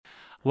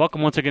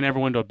Welcome once again,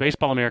 everyone, to a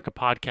Baseball America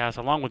podcast.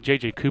 Along with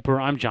JJ Cooper,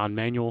 I'm John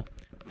Manuel.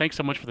 Thanks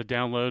so much for the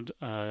download.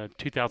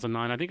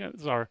 2009, I think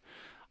it's our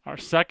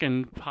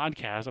second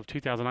podcast of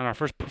 2009, our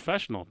first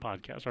professional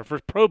podcast, our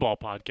first pro ball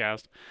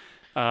podcast.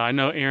 I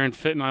know Aaron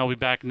Fitt and I will be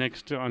back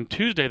next on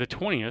Tuesday, the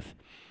 20th,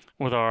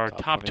 with our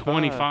top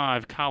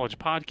 25 college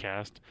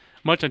podcast.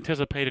 Much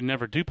anticipated,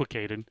 never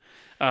duplicated.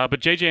 But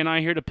JJ and I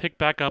are here to pick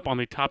back up on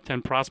the top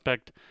 10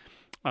 prospect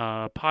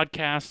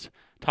podcast.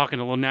 Talking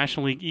a little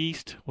National League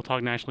East. We'll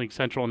talk National League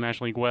Central and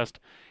National League West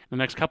in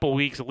the next couple of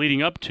weeks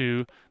leading up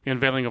to the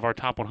unveiling of our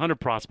top 100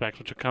 prospects,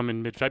 which will come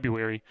in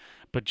mid-February.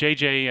 But,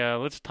 JJ,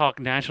 let's talk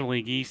National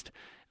League East.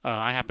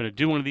 I happen to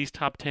do one of these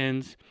top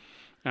 10s.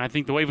 And I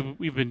think the way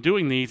we've been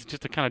doing these is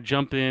just to kind of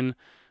jump in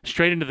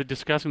straight into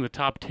discussing the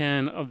top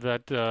 10 of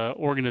that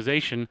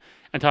organization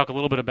and talk a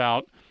little bit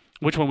about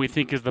which one we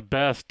think is the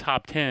best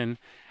top 10.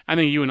 I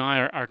think you and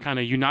I are kind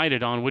of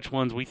united on which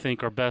ones we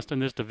think are best in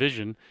this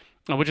division.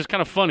 Which is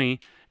kind of funny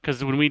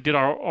because when we did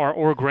our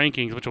org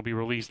rankings, which will be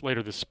released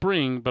later this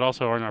spring, but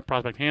also in our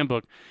prospect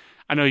handbook,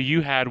 I know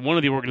you had one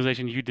of the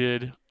organizations you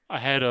did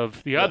ahead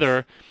of the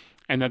other,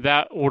 and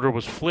that order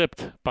was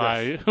flipped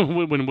by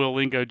when Will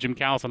Lingo, Jim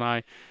Callis, and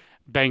I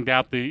banged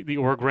out the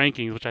org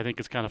rankings, which I think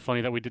is kind of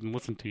funny that we didn't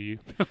listen to you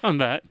on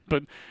that.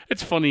 But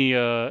it's funny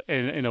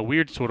in a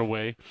weird sort of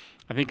way.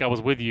 I think I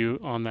was with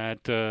you on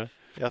that.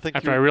 Yeah,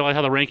 I realized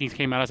how the rankings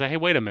came out, I said, "Hey,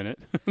 wait a minute,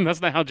 that's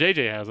not how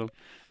JJ has them."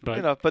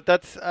 But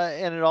that's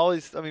and it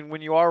always. I mean,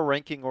 when you are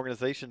ranking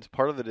organizations,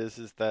 part of it is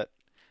that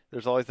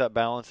there's always that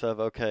balance of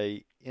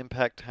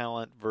impact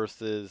talent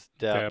versus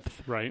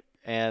depth, right?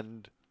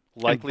 And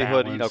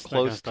likelihood, and balance,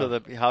 close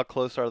to how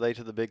close are they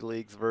to the big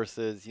leagues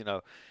versus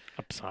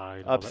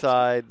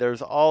upside.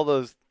 There's all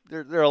those.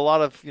 There are a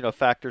lot of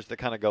factors that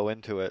kind of go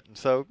into it, and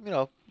so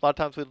a lot of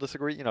times we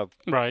disagree.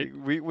 Right?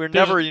 We're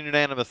never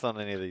unanimous on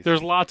any of these.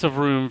 There's lots of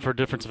room for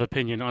difference of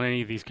opinion on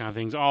any of these kind of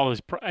things.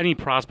 Any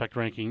prospect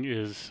ranking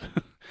is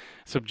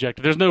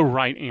subjective. There's no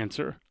right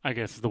answer, I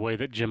guess is the way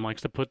that Jim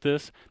likes to put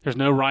this. There's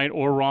no right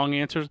or wrong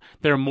answers.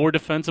 There are more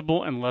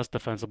defensible and less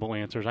defensible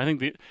answers. I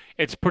think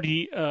it's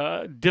pretty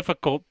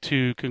difficult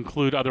to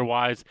conclude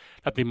otherwise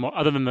that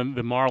other than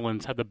the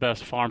Marlins had the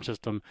best farm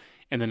system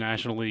in the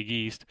National League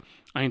East.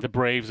 I think the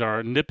Braves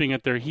are nipping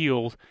at their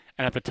heels,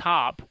 and at the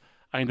top,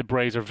 I think the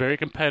Braves are very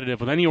competitive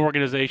with any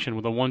organization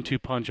with a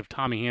 1-2 punch of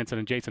Tommy Hanson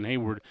and Jason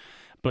Hayward.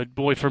 But,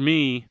 boy, for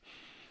me,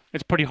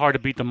 it's pretty hard to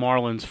beat the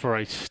Marlins for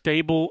a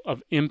stable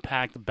of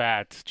impact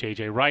bats,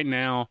 JJ. Right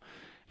now,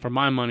 for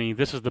my money,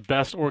 this is the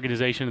best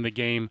organization in the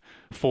game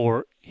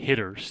for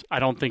hitters. I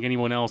don't think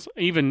anyone else,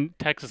 even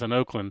Texas and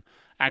Oakland,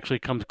 actually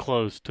comes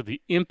close to the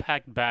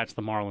impact bats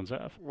the Marlins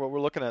have. Well, we're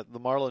looking at the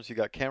Marlins. You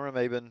got Cameron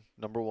Maybin,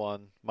 number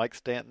 1, Mike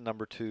Stanton,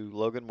 number 2,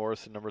 Logan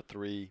Morrison, number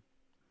 3.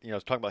 I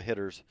was talking about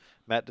hitters.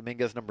 Matt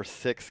Dominguez, number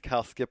 6,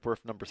 Cal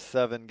Skipworth, number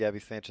 7, Gabby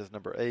Sanchez,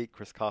 number 8,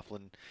 Chris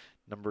Coughlin,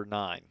 number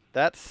 9.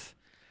 That's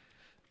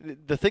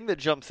the thing that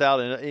jumps out,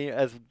 and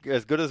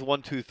as good as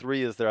 1, 2,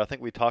 3 is there. I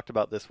think we talked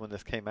about this when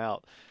this came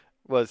out.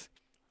 Was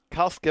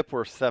Cal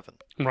Skipworth 7?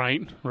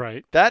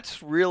 Right.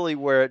 That's really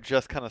where it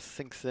just kind of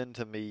sinks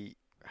into me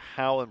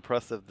how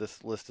impressive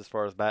this list as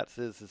far as bats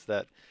is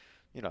that,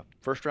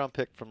 first round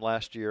pick from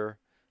last year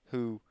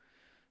who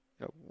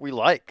we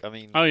like. I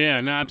mean, oh yeah,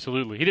 no,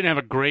 absolutely. He didn't have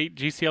a great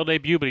GCL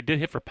debut, but he did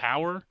hit for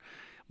power,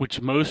 which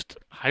most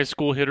high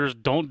school hitters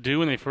don't do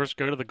when they first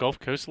go to the Gulf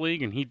Coast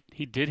League, and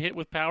he did hit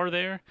with power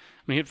there.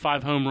 I mean, he hit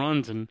 5 home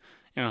runs and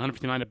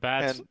 159 at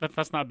bats.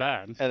 That's not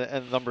bad.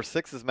 And number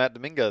 6 is Matt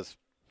Dominguez,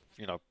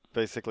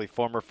 basically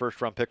former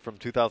first round pick from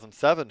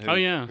 2007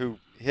 who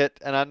hit.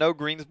 And I know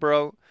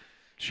Greensboro.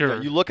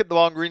 Sure. You look at the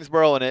ball in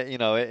Greensboro and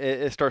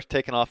it starts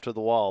taking off to the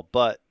wall.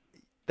 But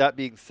that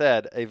being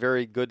said, a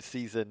very good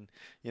season,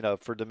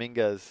 for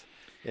Dominguez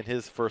in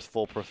his first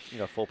full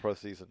pro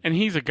season. And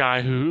he's a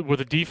guy who, with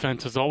the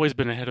defense, has always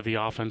been ahead of the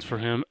offense for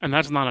him. And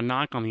that's not a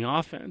knock on the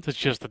offense. It's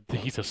just that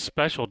he's a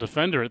special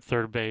defender at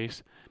third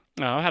base.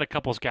 I had a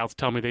couple of scouts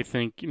tell me they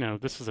think,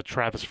 this is a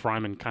Travis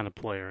Fryman kind of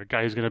player, a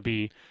guy who's going to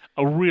be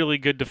a really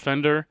good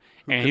defender,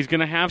 and he's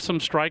going to have some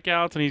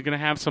strikeouts, and he's going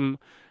to have some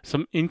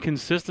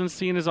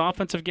inconsistency in his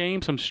offensive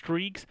game, some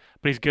streaks,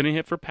 but he's going to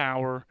hit for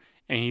power,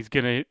 and he's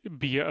going to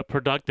be a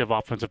productive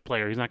offensive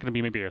player. He's not going to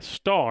be maybe a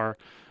star,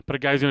 but a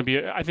guy who's going to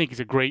be, I think he's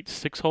a great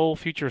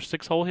future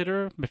six-hole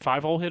hitter,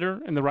 5-hole hitter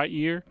in the right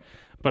year,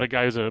 but a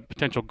guy who's a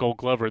potential Gold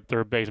Glover at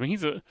third base. I mean,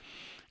 he's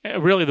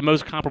really the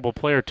most comparable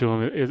player to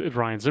him is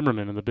Ryan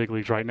Zimmerman in the big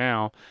leagues right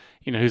now.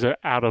 Who's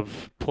out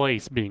of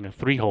place being a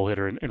 3-hole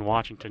hitter in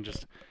Washington,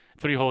 just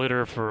 3-hole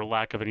hitter for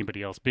lack of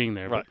anybody else being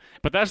there. Right.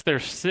 But that's their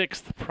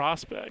 6th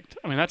prospect.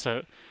 I mean, that's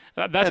their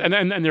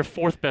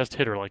 4th best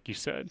hitter, like you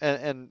said.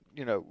 And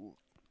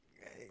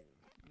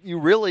you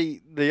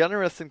really, the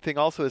interesting thing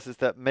also is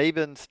that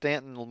Maybin,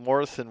 Stanton,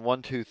 Morrison,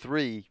 1, 2,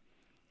 3.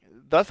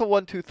 That's a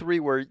 1, 2, 3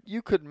 where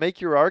you could make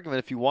your argument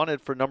if you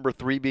wanted for number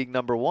 3 being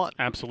number 1.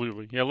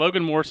 Absolutely. Yeah,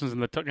 Logan Morrison's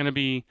going to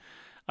be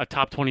a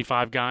top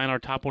 25 guy in our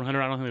top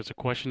 100. I don't think there's a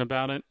question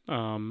about it.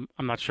 I'm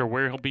not sure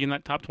where he'll be in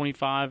that top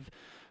 25.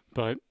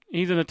 but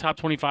he's in the top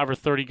 25 or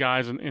 30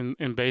 guys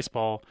in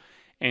baseball,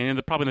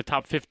 and probably in the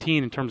top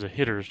 15 in terms of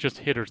hitters, just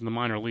hitters in the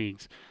minor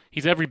leagues.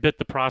 He's every bit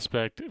the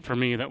prospect for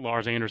me that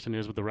Lars Anderson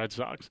is with the Red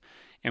Sox.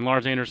 And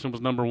Lars Anderson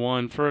was number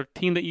one for a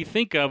team that you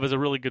think of as a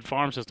really good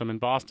farm system in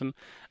Boston,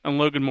 and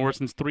Logan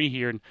Morrison's 3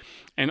 here.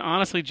 And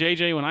honestly,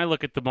 JJ, when I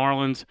look at the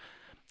Marlins,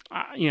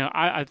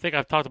 I think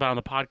I've talked about it on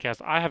the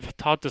podcast. I have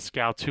talked to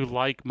scouts who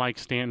like Mike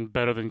Stanton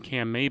better than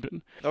Cam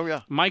Maben. Oh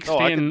yeah, Mike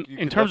Stanton,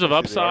 in terms of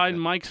upside,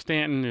 Mike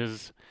Stanton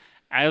is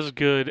as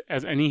good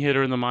as any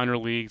hitter in the minor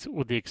leagues,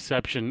 with the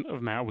exception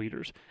of Matt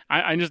Wieters.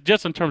 I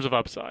just in terms of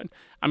upside.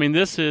 I mean,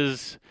 this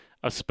is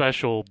a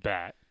special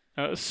bat,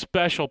 a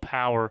special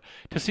power.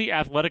 To see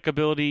athletic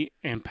ability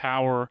and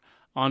power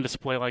on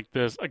display like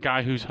this, a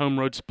guy whose home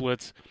road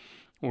splits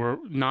were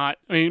not.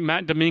 I mean,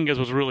 Matt Dominguez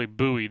was really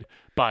buoyed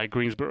by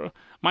Greensboro.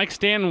 Mike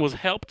Stanton was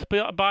helped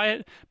by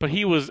it, but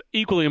he was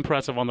equally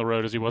impressive on the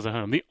road as he was at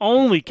home. The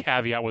only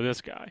caveat with this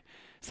guy,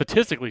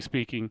 statistically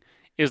speaking,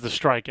 is the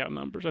strikeout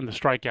numbers and the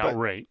strikeout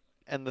rate.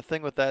 And the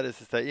thing with that is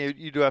that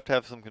you do have to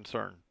have some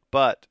concern.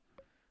 But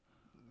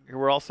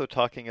we're also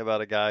talking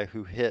about a guy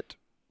who hit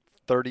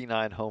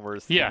 39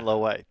 homers in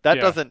low A. That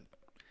doesn't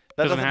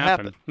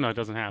happen. No, it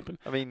doesn't happen.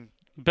 I mean,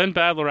 Ben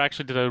Badler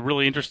actually did a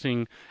really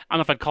interesting, I don't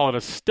know if I'd call it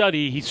a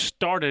study. He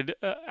started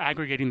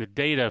aggregating the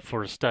data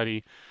for a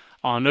study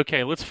on,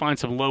 okay, let's find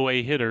some low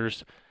A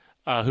hitters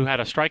who had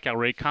a strikeout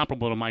rate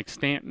comparable to Mike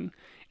Stanton.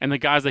 And the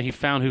guys that he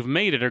found who've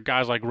made it are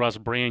guys like Russ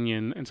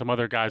Branyan and some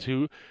other guys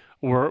who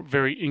were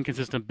very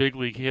inconsistent big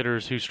league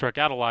hitters who struck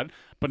out a lot,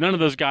 but none of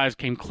those guys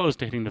came close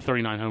to hitting the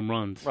 39 home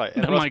runs. Right,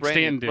 and Russ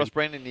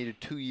Branyan needed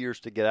 2 years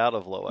to get out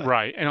of low A.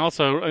 Right, and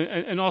also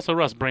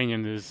Russ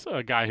Branyan is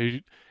a guy who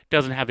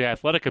doesn't have the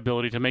athletic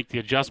ability to make the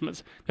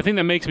adjustments. The thing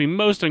that makes me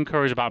most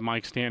encouraged about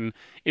Mike Stanton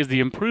is the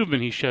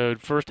improvement he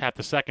showed first half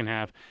to second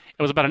half.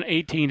 It was about an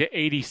 18 to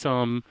 80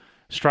 some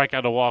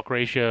strikeout to walk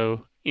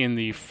ratio in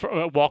the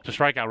walk to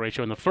strikeout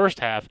ratio in the first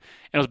half,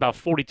 and it was about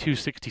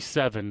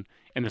 42-67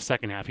 in the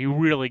second half. He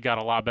really got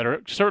a lot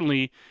better.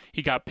 Certainly,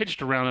 he got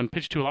pitched around and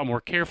pitched to a lot more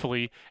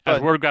carefully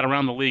as word got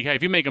around the league. Hey,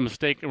 if you make a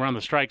mistake around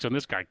the strike zone,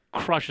 this guy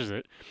crushes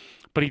it.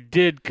 But he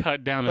did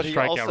cut down the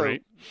strikeout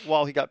rate.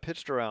 While he got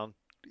pitched around,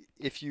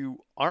 if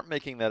you aren't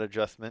making that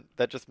adjustment,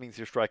 that just means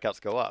your strikeouts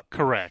go up.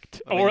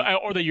 Correct. Or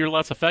that you're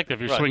less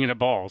effective if you're swinging at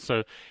balls.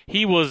 So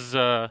he was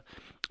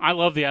I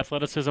love the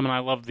athleticism and I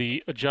love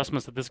the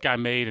adjustments that this guy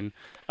made. And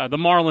the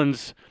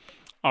Marlins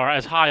are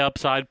as high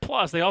upside.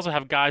 Plus, they also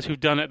have guys who've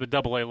done it at the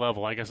Double-A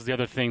level, I guess is the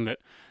other thing that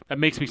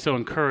makes me so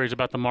encouraged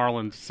about the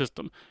Marlins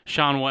system.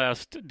 Sean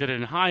West did it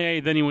in High A,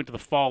 then he went to the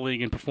Fall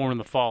League and performed in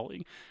the Fall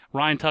League.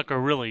 Ryan Tucker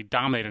really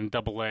dominated in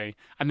Double-A.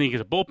 I think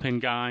he's a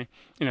bullpen guy.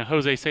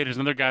 Jose Sader's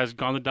another guy who's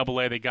gone to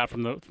Double-A they got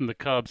from the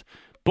Cubs.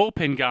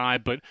 Bullpen guy,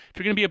 but if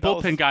you're going to be a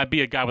bullpen guy,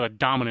 be a guy with a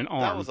dominant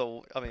arm.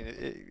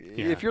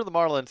 If you're the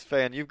Marlins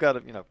fan, you've got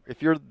to,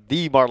 if you're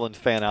the Marlins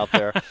fan out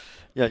there,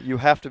 you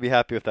have to be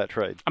happy with that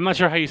trade. I'm not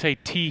sure how you say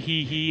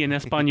tee-hee-hee in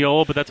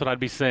Espanol, but that's what I'd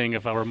be saying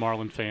if I were a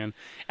Marlin fan.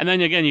 And then,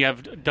 again, you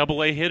have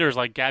Double-A hitters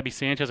like Gabby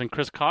Sanchez and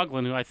Chris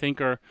Coghlan, who I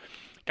think are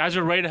guys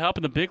who are ready to help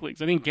in the big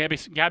leagues. I think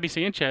Gabby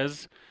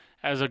Sanchez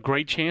has a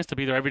great chance to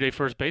be their everyday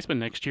first baseman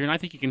next year, and I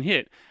think he can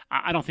hit.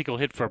 I don't think he'll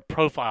hit for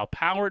profile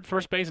power at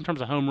first base in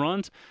terms of home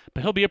runs,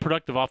 but he'll be a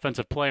productive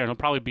offensive player, and he'll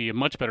probably be a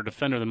much better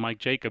defender than Mike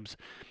Jacobs.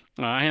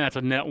 I think that's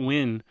a net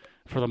win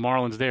for the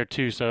Marlins there,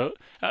 too. So,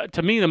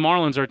 to me, the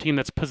Marlins are a team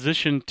that's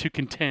positioned to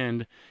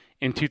contend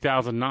in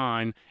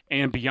 2009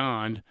 and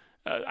beyond.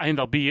 I think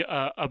they'll be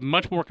a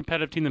much more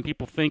competitive team than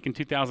people think in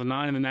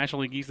 2009 in the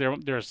National League East.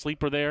 They're a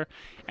sleeper there,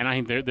 and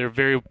I think they're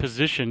very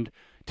positioned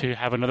to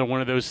have another one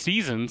of those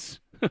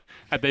seasons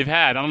that they've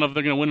had. I don't know if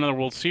they're going to win another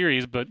World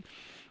Series, but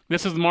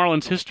this is the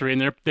Marlins' history,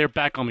 and they're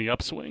back on the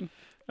upswing.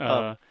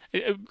 So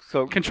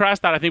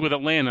contrast that, I think, with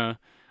Atlanta,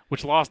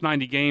 which lost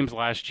 90 games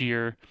last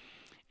year.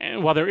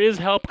 And while there is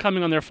help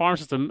coming on their farm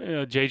system,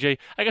 JJ,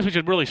 I guess we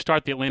should really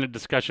start the Atlanta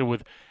discussion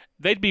with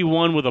they'd be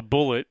one with a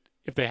bullet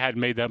if they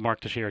hadn't made that Mark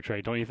Teixeira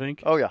trade, don't you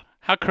think? Oh, yeah.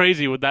 How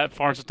crazy would that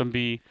farm system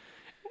be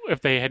if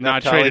they had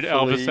not traded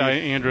Elvis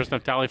Andrus,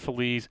 Neftali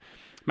Feliz?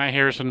 Matt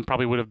Harrison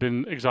probably would have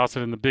been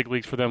exhausted in the big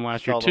leagues for them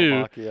last year,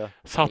 too.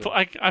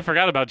 I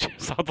forgot about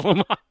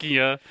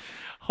Saltalamacchia.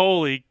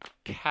 Holy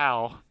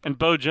cow. And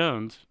Bo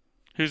Jones,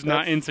 who's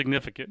not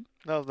insignificant.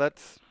 No,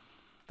 that's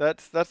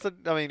the.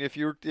 I mean, if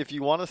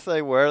you want to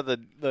say where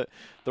the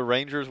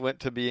Rangers went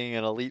to being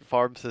an elite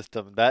farm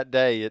system, that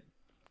day it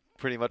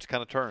pretty much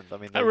kind of turned. I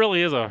mean, that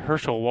really is a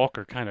Herschel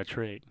Walker kind of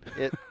trade.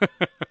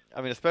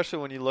 I mean, especially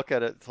when you look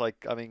at it, it's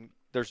like, I mean,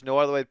 there's no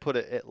other way to put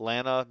it.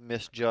 Atlanta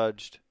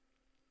misjudged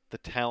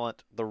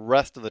the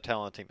rest of the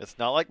talent team. It's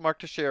not like Mark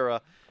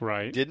Teixeira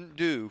didn't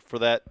do for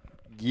that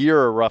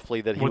year roughly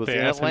that he was in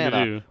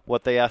Atlanta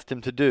what they asked him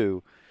to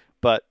do.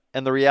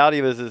 And the reality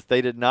is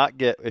they did not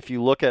get, if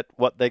you look at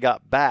what they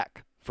got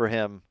back for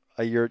him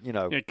a year,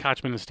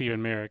 Kochman and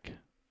Steven Merrick.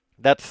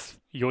 That's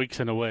yoicks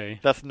in a way.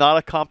 That's not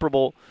a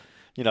comparable,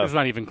 It's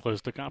not even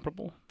close to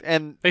comparable.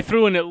 And they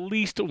threw in at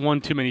least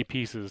one too many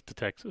pieces to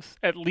Texas.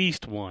 At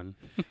least one.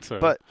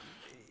 But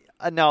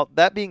now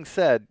that being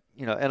said,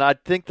 and I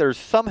think there's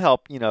some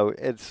help,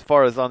 as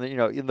far as on the,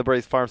 in the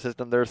Braves farm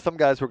system, there are some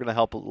guys who are going to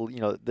help,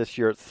 this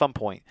year at some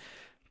point.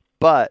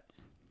 But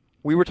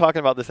we were talking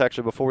about this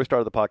actually before we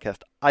started the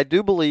podcast. I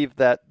do believe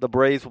that the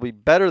Braves will be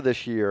better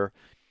this year.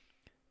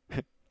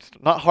 It's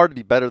not hard to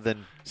be better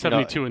than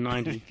 72 and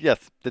 90.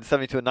 Yes, than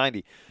 72 and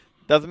 90.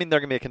 Doesn't mean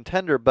they're going to be a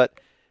contender, but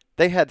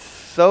they had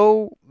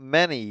so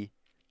many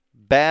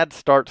bad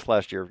starts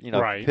last year,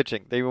 right.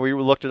 Pitching. We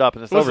looked it up,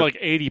 and it was like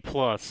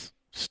 80-plus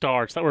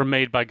starts that were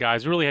made by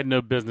guys who really had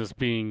no business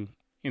being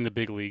in the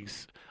big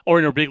leagues or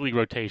in a big league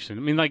rotation.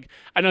 I mean,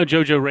 I know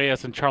JoJo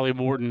Reyes and Charlie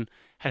Morton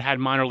had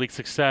minor league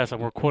success and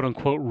were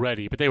quote-unquote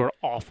ready, but they were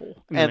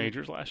awful in the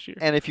majors last year.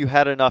 And if you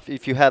had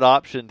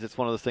options, it's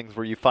one of those things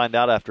where you find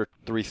out after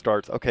 3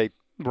 starts, okay,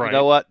 right. You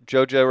know what,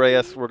 JoJo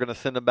Reyes, we're going to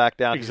send him back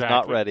down. Exactly.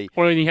 He's not ready.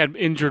 Or then you had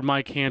injured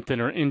Mike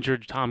Hampton or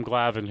injured Tom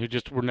Glavine, who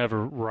just were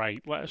never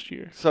right last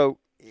year. So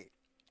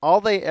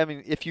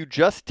if you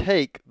just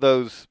take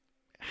those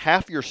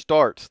half your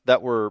starts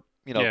that were,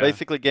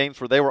 basically games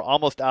where they were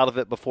almost out of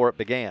it before it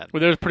began. Well,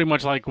 there's pretty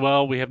much like,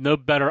 well, we have no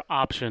better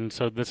option,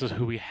 so this is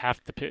who we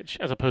have to pitch,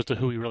 as opposed to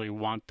who we really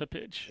want to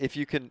pitch. If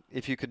you can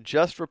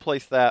just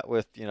replace that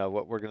with,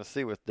 what we're going to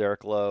see with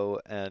Derek Lowe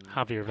and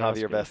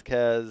Javier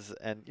Vasquez,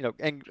 and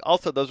and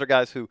also those are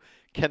guys who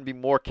can be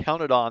more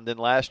counted on than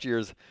last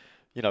year's,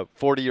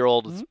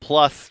 40-year-olds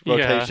plus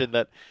rotation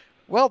that.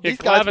 Well, these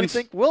guys we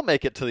think will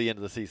make it to the end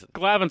of the season.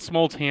 Glavine,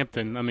 Smoltz,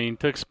 Hampton. I mean,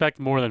 to expect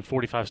more than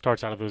 45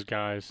 starts out of those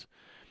guys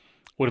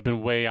would have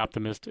been way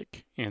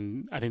optimistic,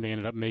 and I think they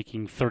ended up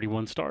making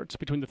 31 starts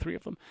between the 3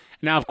 of them.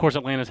 Now, of course,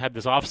 Atlanta's had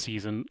this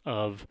offseason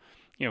of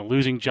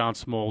losing John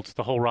Smoltz,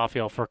 the whole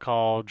Rafael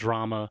Furcal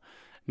drama,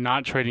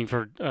 not trading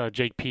for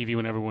Jake Peavy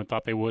when everyone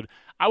thought they would.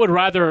 I would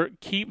rather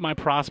keep my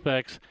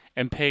prospects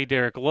and pay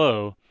Derek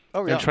Lowe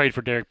than trade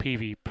for Jake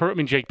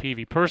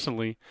Peavy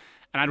personally.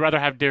 And I'd rather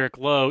have Derek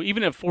Lowe,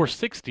 even at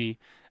 460,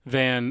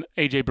 than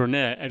A.J.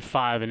 Burnett at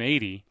 5 and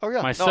 80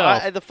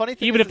 myself. No, the funny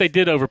thing even if they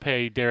did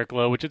overpay Derek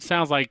Lowe, which it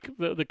sounds like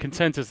the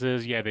consensus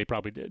is, they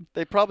probably did.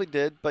 They probably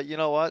did, but you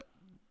know what?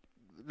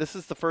 This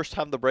is the first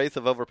time the Braves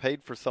have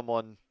overpaid for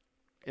someone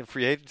in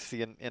free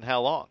agency in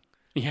how long?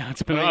 Yeah,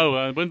 it's been,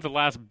 when's the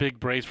last big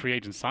Braves free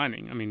agent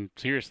signing? I mean,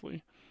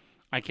 seriously.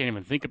 I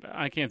can't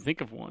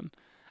think of one.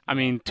 I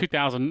mean,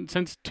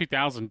 since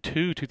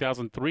 2002,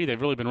 2003,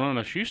 they've really been running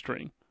a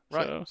shoestring.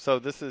 Right. So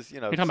this is,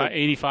 You're talking about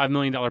 $85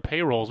 million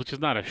payrolls, which is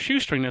not a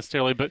shoestring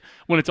necessarily, but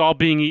when it's all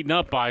being eaten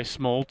up by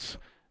Smoltz,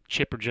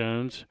 Chipper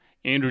Jones,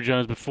 Andrew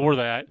Jones before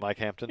that. Mike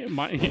Hampton.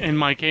 And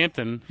Mike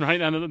Hampton, right?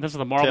 This is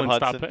the Marlins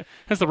stopped.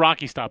 That's the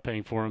Rockies stopped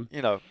paying for him.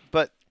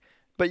 But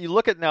you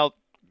look at now,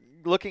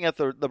 looking at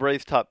the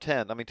Braves top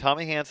 10, I mean,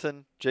 Tommy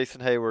Hanson, Jason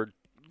Hayward,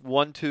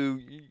 1,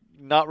 2,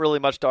 not really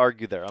much to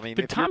argue there. I mean,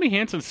 did Tommy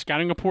Hanson's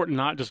scouting report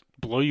not just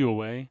blow you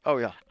away? Oh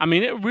yeah. I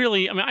mean, it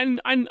really. I mean,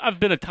 I've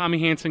been a Tommy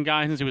Hanson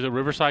guy since he was at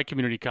Riverside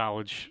Community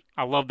College.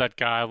 I love that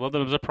guy. I love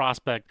him as a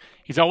prospect.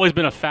 He's always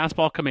been a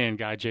fastball command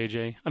guy,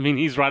 JJ. I mean,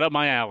 he's right up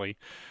my alley.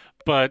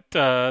 But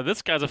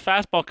this guy's a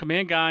fastball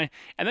command guy,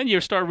 and then you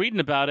start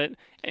reading about it,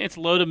 and it's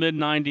low to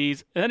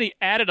mid-90s. And then he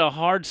added a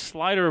hard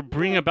slider,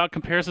 bringing about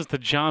comparisons to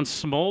John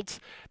Smoltz.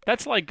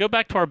 That's like, go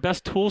back to our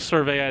best tool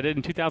survey I did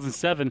in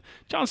 2007.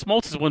 John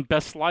Smoltz has won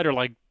best slider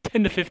like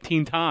 10 to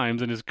 15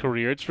 times in his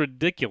career. It's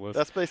ridiculous.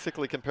 That's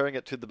basically comparing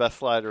it to the best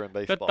slider in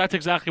baseball. That's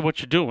exactly what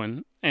you're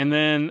doing. And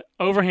then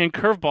overhand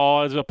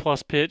curveball is a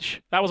plus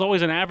pitch. That was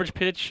always an average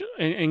pitch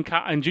in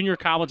junior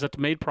college that's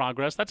made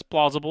progress. That's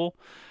plausible.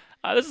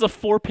 This is a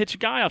 4-pitch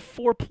guy, a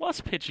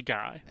 4-plus pitch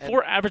guy.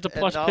 4 average to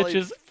plus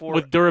pitches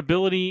with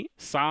durability,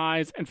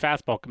 size, and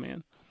fastball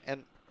command.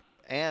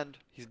 And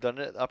he's done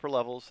it at upper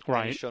levels, right.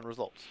 And he's shown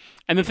results.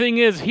 And the thing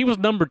is, he was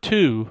number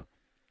 2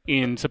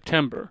 in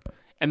September.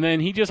 And then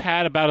he just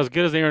had about as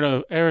good as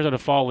the Arizona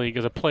Fall League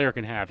as a player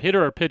can have,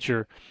 hitter or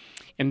pitcher.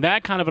 In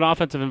that kind of an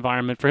offensive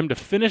environment, for him to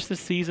finish the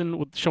season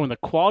with showing the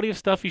quality of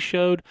stuff he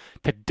showed,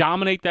 to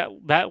dominate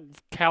that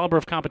caliber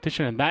of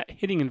competition and that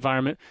hitting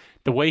environment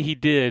the way he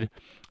did,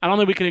 I don't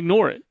think we can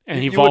ignore it.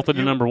 And he vaulted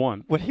to number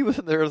 1. When he was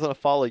in the Arizona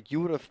Fall League, you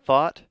would have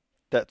thought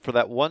that for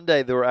that one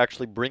day they were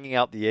actually bringing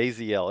out the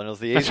AZL, and it was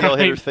the AZL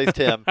hitters faced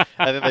him,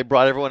 and then they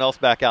brought everyone else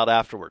back out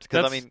afterwards.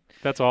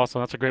 That's awesome.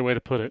 That's a great way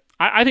to put it.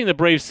 I think the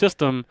Braves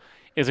system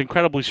is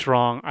incredibly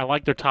strong. I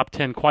like their top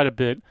 10 quite a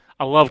bit.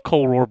 I love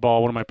Cole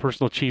Rohrball, one of my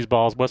personal cheese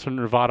balls. Western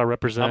Nevada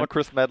represent. I'm a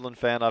Chris Medlin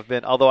fan.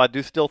 Although I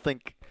do still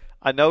think,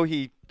 I know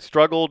he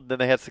struggled, then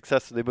they had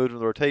success, so they moved him to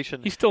the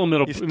rotation. He's still a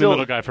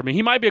middle guy for me.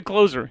 He might be a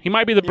closer. He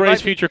might be the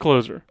Braves' future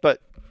closer. But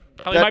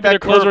he might be their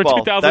closer in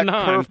 2009.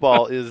 That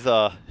curveball is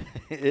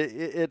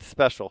it's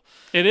special.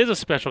 It is a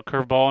special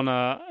curveball,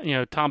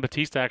 and Tom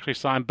Batista actually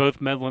signed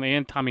both Medlin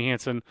and Tommy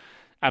Hanson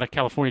out of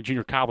California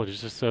junior colleges.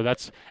 So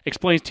that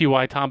explains to you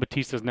why Tom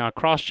Batista is now a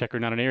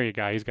cross-checker, not an area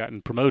guy. He's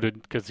gotten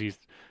promoted because he's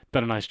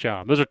done a nice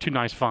job. Those are 2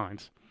 nice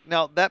finds.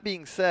 Now, that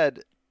being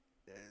said,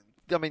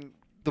 I mean,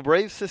 the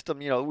Braves system,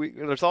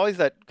 there's always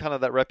that kind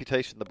of that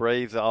reputation. The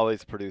Braves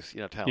always produce,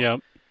 talent. Yeah.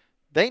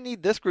 they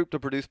need this group to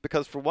produce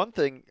because, for one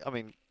thing, I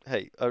mean,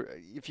 hey,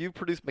 if you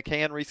produced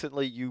McCann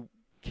recently, you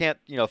can't,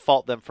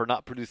 fault them for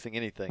not producing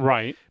anything.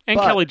 Right. And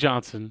Kelly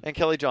Johnson.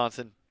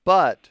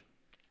 But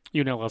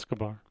Yunel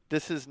Escobar.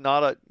 This is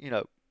not a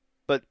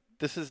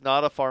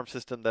farm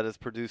system that has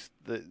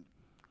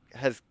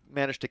has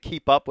managed to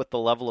keep up with the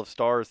level of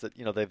stars that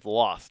they've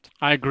lost.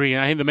 I agree.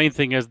 And I think the main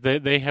thing is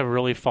they have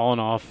really fallen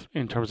off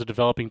in terms of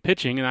developing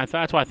pitching, and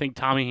that's why I think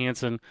Tommy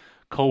Hanson,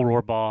 Cole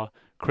Rohrbaugh,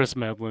 Chris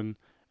Medlin,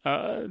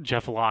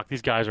 Jeff Locke,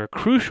 these guys are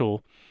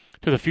crucial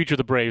to the future of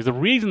the Braves. The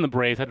reason the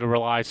Braves had to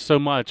rely so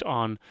much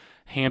on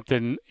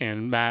Hampton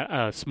and Matt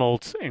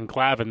Smoltz and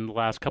Glavine the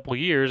last couple of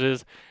years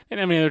is, and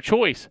I mean, their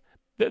choice.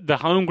 The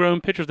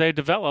homegrown pitchers they had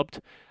developed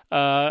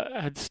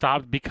had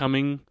stopped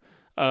becoming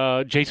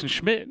Jason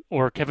Schmidt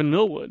or Kevin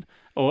Millwood,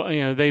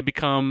 or they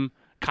become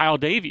Kyle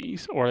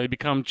Davies, or they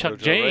become Chuck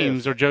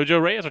James or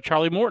JoJo Reyes or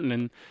Charlie Morton,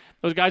 and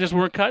those guys just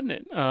weren't cutting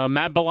it.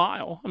 Matt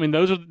Belisle. I mean,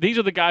 these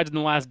are the guys in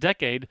the last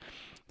decade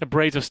the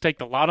Braves have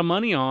staked a lot of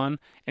money on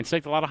and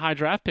staked a lot of high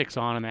draft picks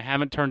on, and they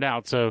haven't turned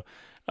out. So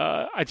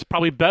it's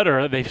probably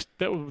better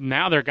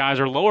now their guys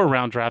are lower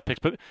round draft picks.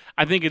 But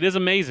I think it is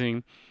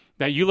amazing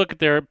that you look at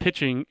their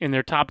pitching in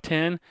their top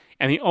 10,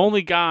 and the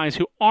only guys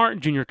who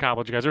aren't junior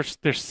college guys,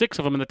 there's 6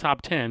 of them in the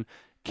top 10,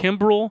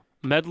 Kimbrel,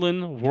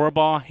 Medlin,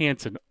 Rohrbaugh,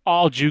 Hanson,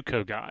 all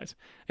JUCO guys.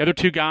 The other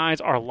 2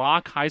 guys are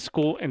Locke High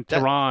School and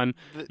Tehran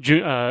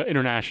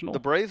International. The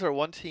Braves are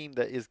one team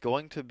that is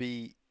going to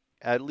be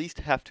at least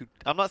have to,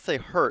 I'm not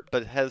saying hurt,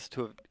 but have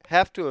to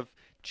have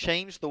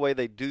changed the way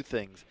they do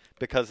things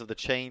because of the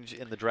change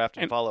in the draft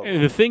and follow.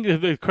 And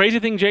the crazy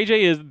thing, JJ,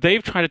 is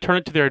they've tried to turn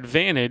it to their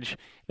advantage.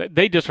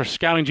 They just are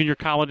scouting junior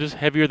colleges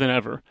heavier than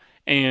ever.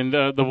 And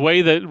the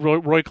way that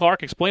Roy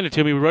Clark explained it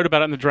to me, we wrote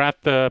about it in the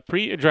draft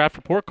pre-draft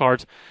report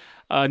cards.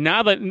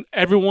 Now that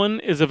everyone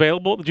is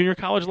available at the junior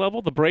college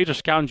level, the Braves are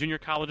scouting junior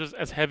colleges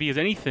as heavy as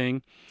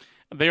anything.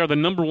 They are the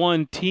number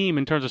 1 team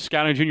in terms of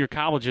scouting junior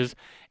colleges,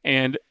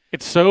 and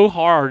it's so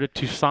hard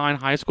to sign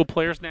high school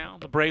players now.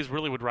 The Braves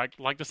really would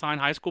like to sign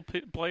high school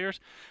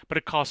players, but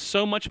it costs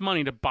so much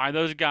money to buy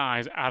those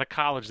guys out of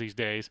college these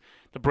days.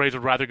 The Braves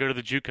would rather go to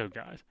the JUCO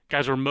guys.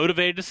 Guys who are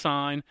motivated to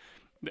sign.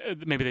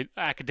 Maybe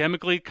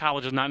academically,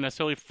 college is not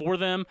necessarily for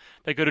them.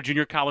 They go to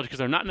junior college because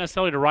they're not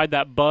necessarily to ride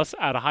that bus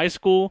out of high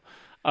school.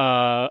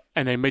 And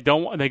they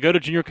go to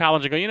junior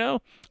college and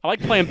go, I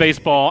like playing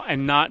baseball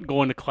and not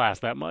going to class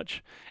that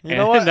much. You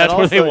know what? That's and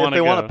where also, they want to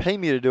go. If they want to pay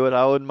me to do it,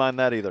 I wouldn't mind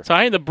that either. So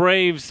I think the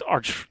Braves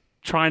are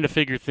trying to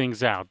figure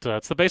things out.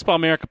 It's the Baseball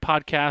America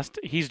podcast.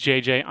 He's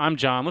JJ. I'm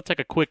John. Let's take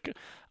a quick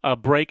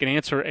break and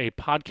answer a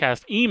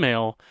podcast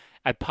email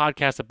at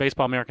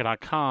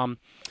podcast@baseballamerica.com.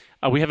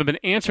 We haven't been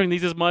answering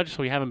these as much,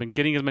 so we haven't been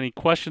getting as many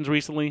questions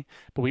recently,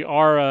 but we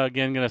are,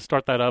 again, going to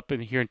start that up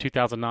here in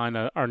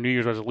 2009, our New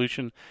Year's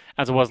resolution,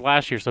 as it was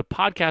last year. So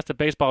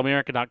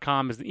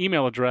podcast@baseballamerica.com is the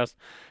email address.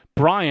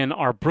 Brian,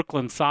 our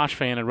Brooklyn Sox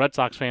fan and Red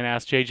Sox fan,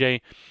 asked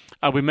JJ,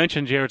 we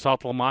mentioned Jared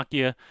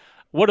Saltalamacchia.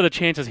 What are the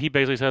chances, he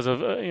basically says,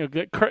 of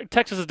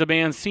Texas's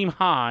demands seem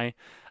high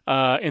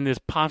in this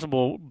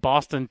possible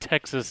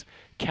Boston-Texas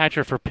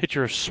catcher for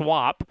pitcher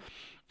swap.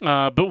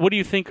 But what do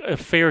you think a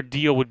fair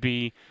deal would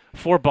be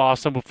for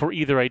Boston for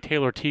either a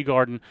Taylor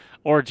Teagarden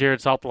or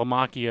Jared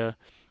Saltalamacchia?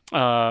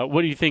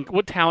 What do you think?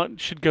 What talent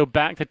should go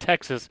back to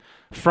Texas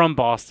from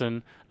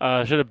Boston?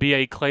 Should it be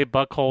a Clay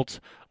Buchholz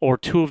or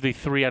 2 of the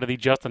 3 out of the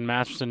Justin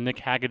Masterson, Nick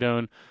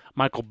Hagedorn,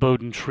 Michael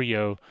Bowden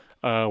trio?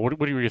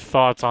 What are your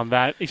thoughts on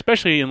that,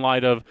 especially in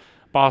light of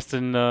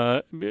Boston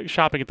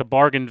shopping at the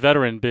bargain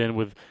veteran bin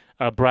with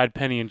Brad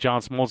Penny and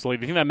John Smoltz? Do you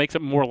think that makes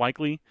it more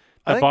likely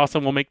that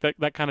Boston will make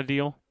that kind of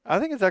deal? I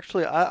think it's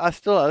actually. I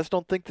just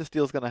don't think this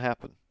deal is going to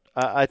happen.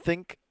 I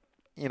think,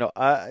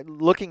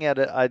 looking at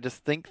it, I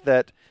just think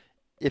that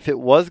if it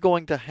was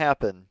going to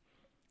happen,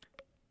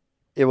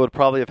 it would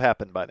probably have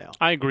happened by now.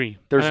 I agree.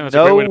 There's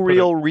no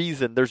real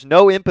reason. There's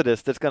no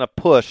impetus that's going to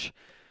push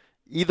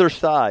either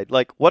side.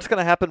 Like, what's going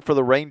to happen for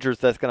the Rangers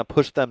that's going to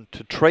push them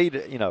to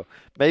trade?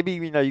 Maybe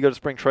you go to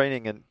spring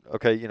training and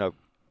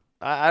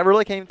I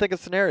really can't even think of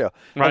a scenario.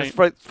 Right.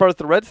 As far as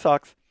the Red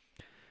Sox.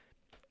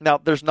 Now,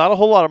 there's not a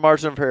whole lot of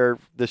margin of error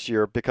this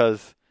year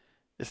because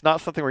it's not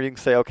something where you can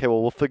say, okay,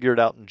 well, we'll figure it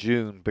out in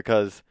June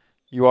because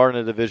you are in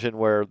a division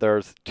where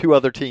there's 2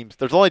 other teams.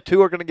 There's only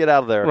 2 are going to get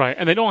out of there. Right,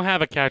 and they don't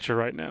have a catcher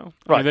right now.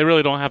 Right. I mean, they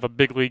really don't have a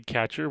big league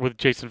catcher with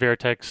Jason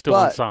Varitek still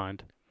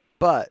unsigned.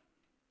 But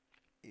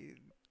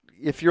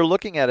if you're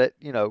looking at it,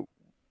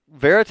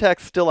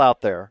 Varitek's still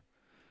out there,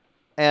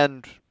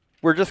 and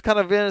we're just kind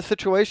of in a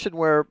situation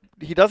where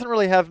he doesn't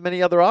really have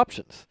many other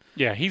options.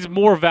 Yeah, he's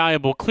more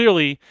valuable.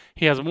 Clearly,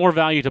 he has more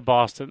value to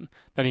Boston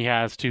than he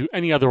has to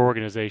any other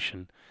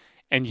organization.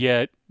 And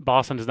yet,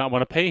 Boston does not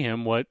want to pay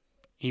him what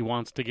he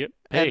wants to get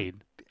paid.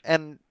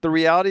 And the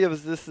reality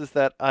of this is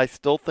that I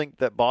still think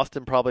that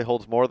Boston probably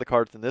holds more of the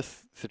cards in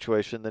this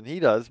situation than he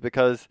does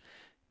because,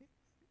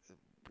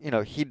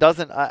 he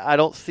doesn't – I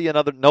don't see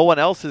no one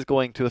else is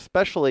going to,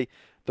 especially –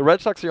 the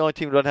Red Sox are the only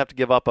team who doesn't have to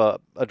give up a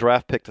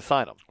draft pick to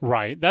sign him.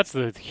 Right. That's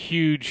the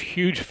huge,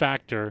 huge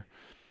factor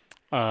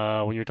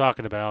when you're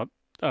talking about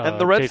And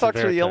the Red Jason Sox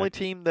are the Varitek. only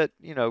team that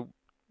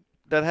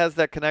that has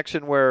that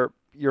connection where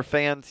your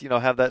fans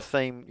have that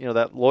same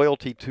that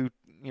loyalty to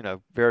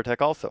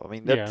Varitek also. I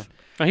mean, that's,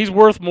 Now, he's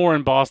worth more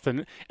in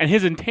Boston, and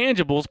his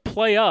intangibles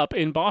play up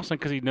in Boston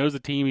because he knows the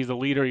team. He's the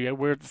leader. He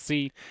wears the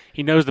C.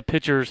 He knows the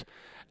pitchers.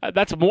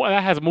 That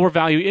has more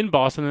value in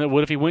Boston than it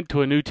would if he went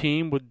to a new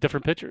team with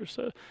different pitchers.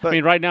 I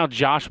mean, right now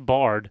Josh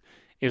Bard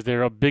is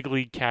a big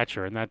league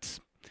catcher, and that's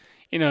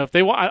if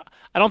they want.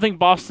 I don't think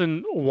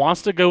Boston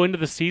wants to go into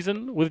the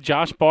season with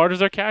Josh Bard as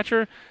their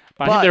catcher,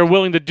 but I think they're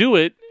willing to do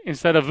it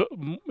instead of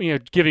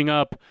giving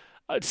up.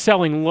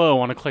 Selling low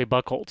on a Clay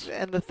Buchholz.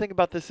 And the thing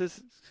about this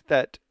is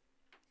that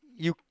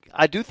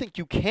I do think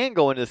you can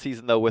go into the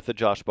season though with a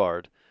Josh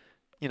Bard,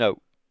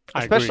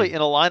 especially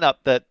in a lineup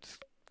that's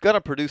going to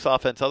produce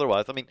offense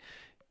otherwise. I mean,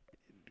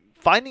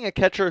 finding a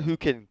catcher who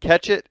can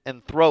catch it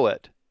and throw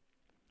it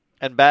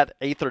and bat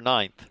 8th or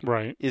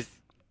 9th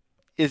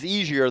is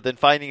easier than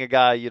finding a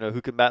guy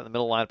who can bat in the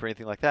middle lineup or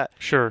anything like that.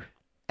 Sure.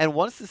 And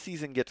once the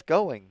season gets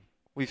going,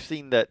 we've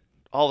seen that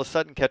all of a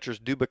sudden catchers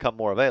do become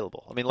more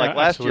available. I mean, like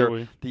last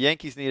year, the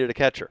Yankees needed a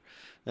catcher.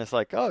 And it's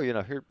like,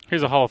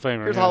 here's a Hall of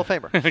Famer. Here's a Hall of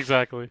Famer.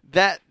 Exactly.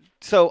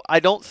 So I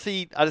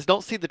just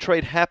don't see the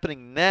trade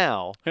happening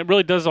now. It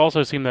really does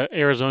also seem that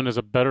Arizona is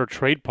a better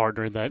trade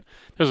partner in that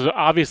there's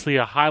obviously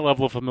a high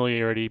level of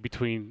familiarity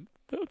between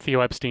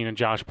Theo Epstein and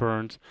Josh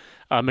Burns.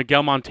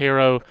 Miguel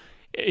Montero,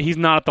 he's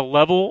not at the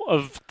level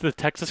of the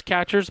Texas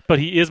catchers, but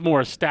he is more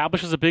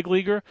established as a big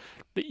leaguer.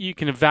 You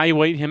can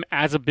evaluate him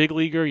as a big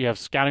leaguer. You have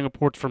scouting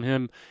reports from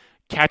him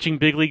catching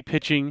big league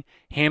pitching,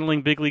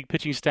 handling big league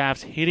pitching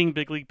staffs, hitting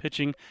big league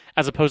pitching,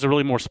 as opposed to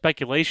really more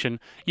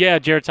speculation. Yeah,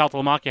 Jared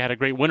Saltalamacchia had a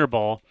great winter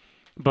ball,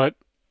 but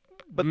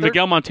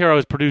Miguel Montero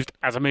is produced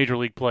as a major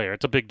league player.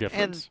 It's a big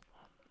difference.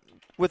 And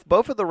with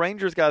both of the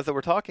Rangers guys that we're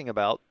talking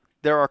about,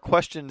 there are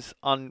questions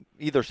on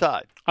either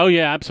side. Oh,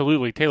 yeah,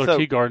 absolutely. Taylor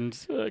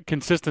Teagarden's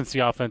consistency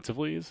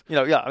offensively is...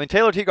 I mean,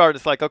 Taylor Teagarden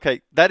is like,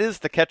 okay, that is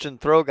the catch and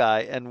throw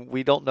guy, and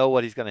we don't know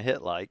what he's going to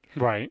hit like.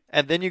 Right.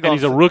 And then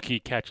he's a rookie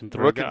catch and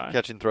throw guy.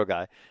 Catch and throw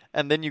guy.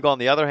 And then you go on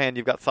the other hand,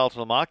 you've got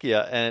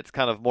Saltalamacchia, and it's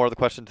kind of more of the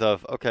questions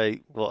of, okay,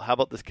 well, how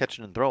about this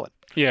catching and throwing?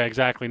 Yeah,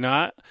 exactly.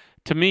 Now,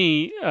 to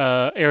me,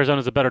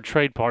 Arizona's a better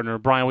trade partner.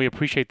 Brian, we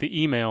appreciate the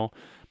email.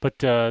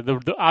 But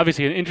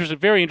obviously an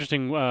very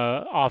interesting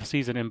off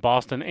season in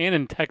Boston and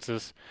in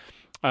Texas,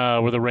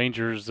 where the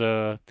Rangers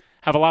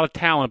have a lot of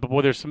talent. But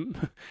boy, there's some.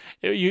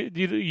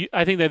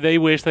 I think that they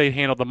wish they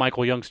handled the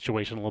Michael Young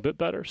situation a little bit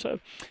better. So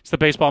it's the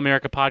Baseball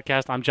America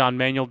podcast. I'm John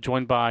Manuel,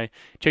 joined by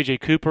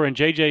JJ Cooper. And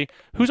JJ,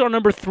 who's our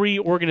number 3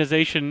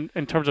 organization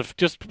in terms of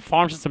just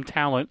farms and some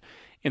talent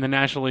in the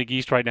National League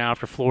East right now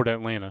after Florida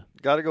Atlanta?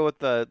 Got to go with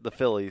the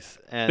Phillies.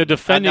 And the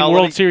defending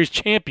World Series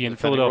champion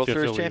Philadelphia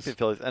Phillies. Champion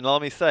Phillies. And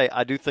let me say,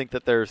 I do think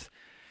that there's,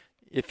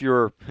 if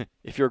you're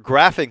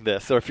graphing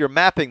this or if you're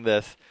mapping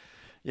this,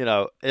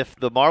 if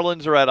the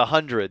Marlins are at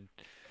 100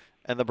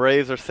 and the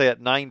Braves are say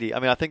at 90, I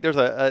mean, I think there's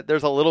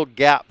a little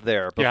gap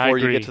there before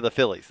you get to the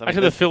Phillies. I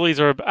mean, the Phillies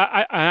are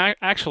I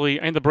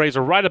the Braves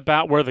are right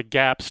about where the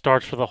gap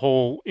starts for the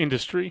whole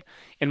industry.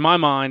 In my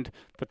mind,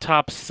 the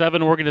top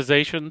 7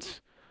 organizations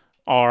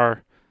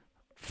are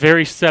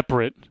very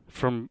separate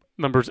from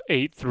numbers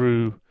 8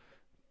 through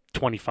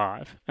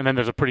 25, and then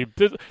there's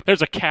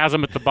a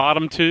chasm at the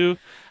bottom too.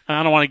 And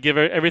I don't want to give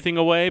everything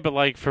away, but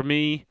like for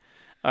me,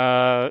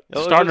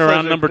 starting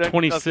around number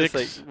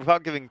 26,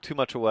 without giving too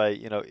much away,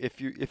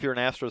 if you're an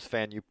Astros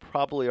fan, you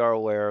probably are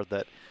aware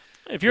that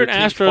if you're an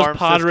Astros,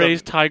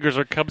 Padres, Tigers,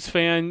 or Cubs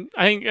fan,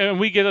 I think, and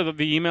we get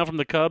the email from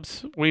the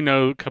Cubs, we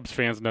know Cubs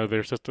fans know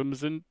their system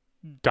is in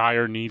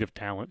dire need of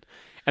talent,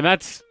 and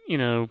that's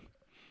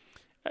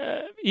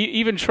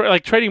even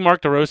trading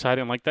Mark DeRosa, I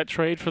didn't like that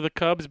trade for the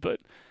Cubs, but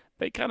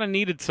they kind of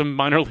needed some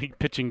minor league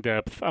pitching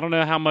depth. I don't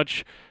know how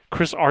much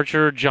Chris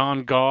Archer,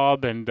 John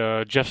Gaub,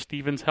 and Jeff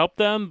Stevens helped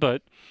them,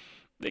 but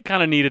they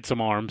kind of needed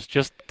some arms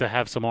just to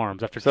have some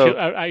arms especially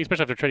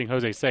after trading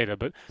Jose Seda.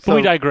 But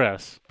we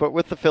digress. But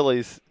with the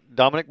Phillies,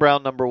 Dominic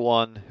Brown, number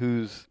 1,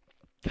 who's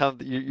kind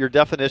of your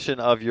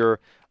definition of your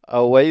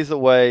a ways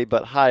away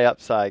but high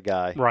upside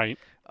guy. Right.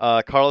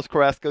 Carlos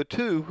Carrasco,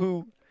 2,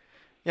 who.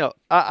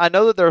 I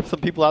know that there are some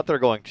people out there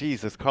going,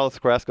 Jesus, Carlos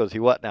Carrasco, is he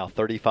what now,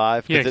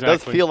 35? Because it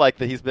does feel like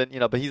that he's been,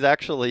 but he's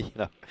actually,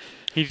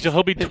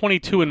 he'll be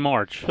 22 in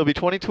March. He'll be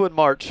 22 in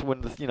March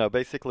when,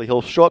 basically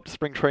he'll show up to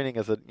spring training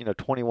as a,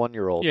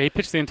 21-year-old. Yeah, he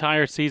pitched the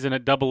entire season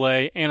at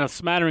AA and a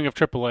smattering of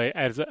AAA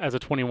as a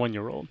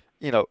 21-year-old.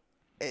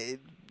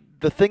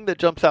 The thing that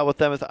jumps out with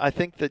them is I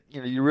think that,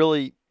 you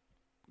really,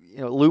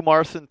 Lou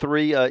Marson,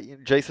 3,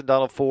 Jason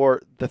Donald,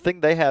 4. The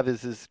thing they have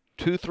is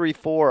 2, 3,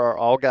 4 are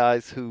all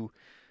guys who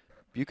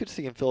you could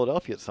see in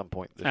Philadelphia at some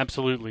point.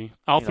 Absolutely.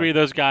 All 3 of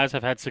those guys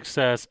have had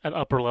success at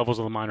upper levels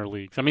of the minor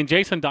leagues. I mean,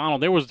 Jason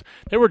Donald, there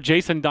were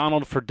Jason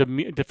Donald for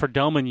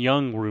Delman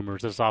Young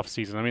rumors this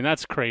offseason. I mean,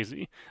 that's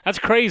crazy. That's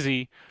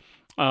crazy.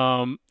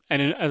 And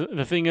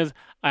the thing is,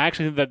 I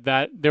actually think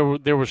that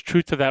there was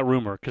truth to that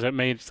rumor because it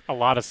made a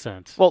lot of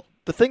sense. Well,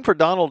 the thing for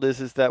Donald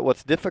is that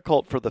what's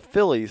difficult for the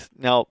Phillies,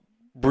 now,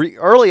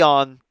 early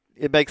on,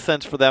 it makes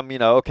sense for them,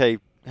 okay,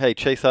 hey,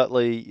 Chase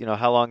Utley,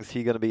 how long is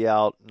he going to be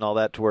out and all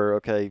that, to where,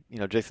 okay,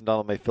 Jason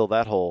Donald may fill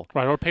that hole.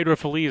 Right, or Pedro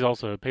Feliz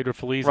also. Pedro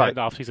Feliz Right. had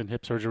offseason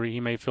hip surgery. He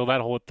may fill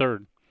that hole at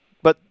third.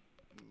 But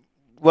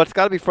what's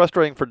got to be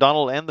frustrating for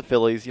Donald and the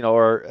Phillies,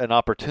 or an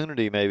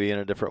opportunity maybe in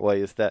a different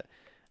way, is that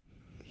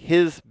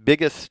his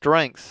biggest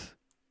strengths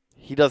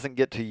he doesn't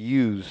get to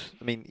use.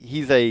 I mean,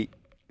 he's a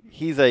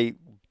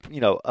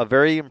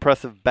very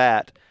impressive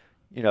bat,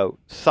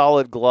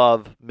 solid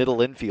glove middle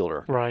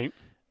infielder. Right.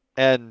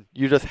 And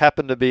you just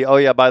happen to be, oh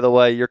yeah, by the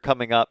way, you're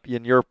coming up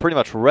and you're pretty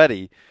much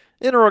ready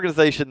in an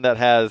organization that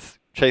has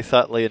Chase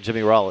Utley and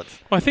Jimmy Rollins.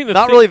 Well, I think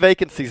really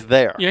vacancies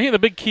there. Yeah, I think the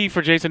big key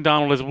for Jason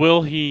Donald is,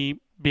 will he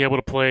be able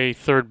to play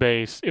third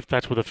base if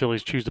that's where the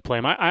Phillies choose to play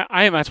him?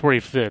 I that's where he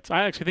fits.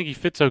 I actually think he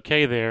fits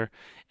okay there.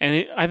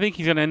 And I think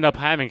he's going to end up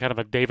having kind of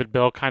a David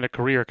Bell kind of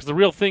career. Because the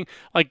real thing,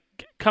 like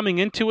coming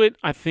into it,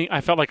 I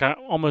felt like I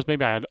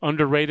had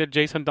underrated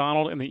Jason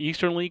Donald in the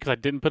Eastern League because I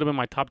didn't put him in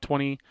my top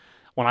 20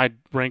 when I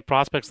rank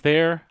prospects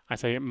there. I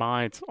say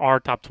it's our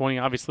top 20,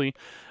 obviously.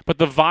 But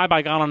the vibe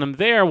I got on him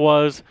there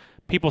was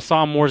people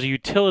saw him more as a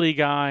utility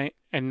guy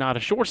and not a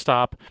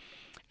shortstop.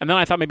 And then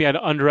I thought maybe I'd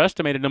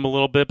underestimated him a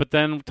little bit. But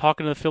then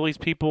talking to the Phillies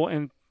people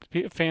and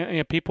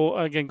people,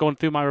 again, going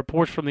through my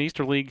reports from the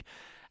Eastern League,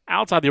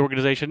 outside the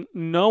organization,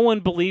 no one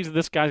believes that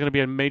this guy's going to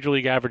be a major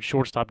league average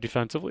shortstop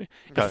defensively.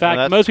 In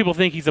fact, most people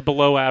think he's a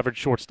below average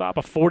shortstop,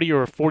 a 40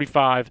 or a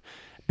 45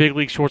 big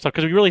league shortstop.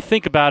 Because if you really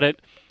think about it,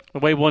 the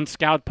way one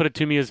scout put it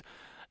to me is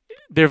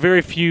there are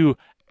very few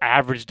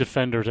average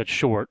defenders at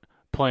short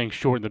playing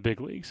short in the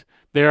big leagues.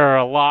 There are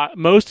a lot.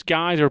 Most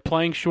guys are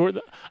playing short.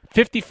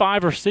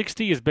 55 or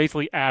 60 is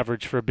basically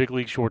average for a big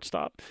league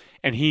shortstop.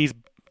 And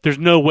there's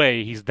no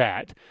way he's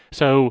that.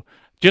 So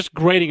just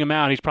grading him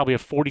out, he's probably a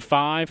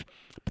 45.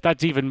 But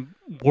that's even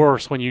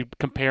worse when you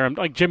compare him.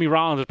 Like Jimmy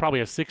Rollins is probably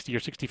a 60 or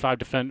 65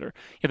 defender.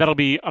 Yeah, that'll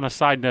be, on a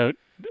side note,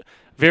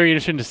 very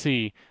interesting to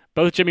see.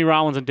 Both Jimmy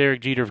Rollins and Derek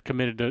Jeter have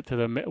committed to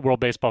the World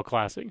Baseball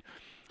Classic.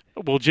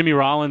 Will Jimmy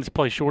Rollins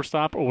play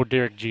shortstop or will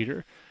Derek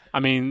Jeter? I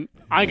mean,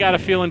 I got a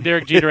feeling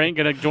Derek Jeter ain't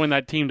going to join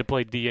that team to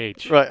play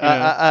DH. Right.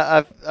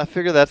 I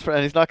figure that's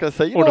and he's not going to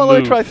say,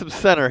 let me try some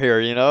center here,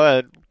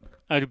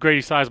 And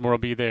Grady Sizemore will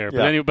be there.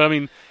 Yeah. But I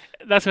mean,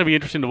 that's going to be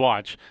interesting to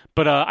watch.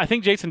 But I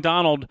think Jason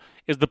Donald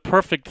is the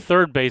perfect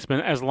third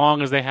baseman as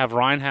long as they have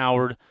Ryan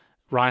Howard,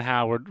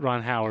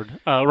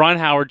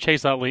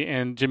 Chase Utley,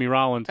 and Jimmy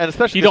Rollins. And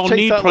especially you don't Chase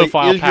need Utley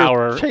profile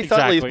power. Chase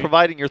Utley is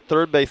providing your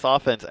third base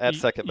offense at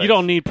second base. You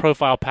don't need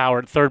profile power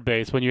at third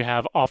base when you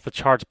have off the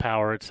charts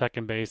power at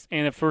second base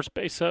and at first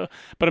base. But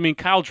I mean,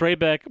 Kyle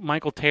Drabeck,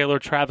 Michael Taylor,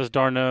 Travis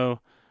d'Arnaud,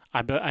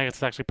 I guess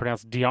it's actually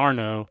pronounced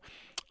d'Arnaud,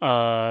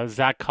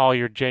 Zach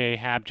Collier, J.A.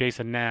 Happ,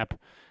 Jason Knapp.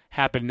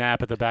 Happ and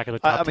Knapp at the back of the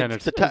top 10.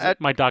 It's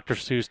my Dr.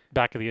 Seuss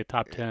back of the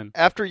top 10.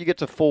 After you get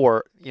to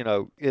 4,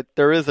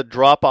 there is a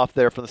drop-off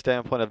there from the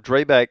standpoint of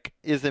Drabeck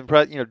is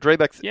impressed.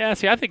 Drabeck's... Yeah,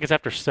 see, I think it's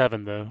after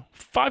 7, though.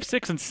 5,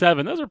 6, and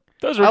 7, those are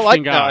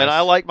interesting guys. No, and I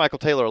like Michael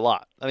Taylor a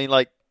lot. I mean,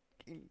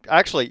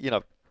 actually,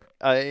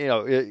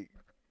 I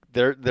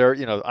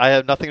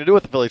have nothing to do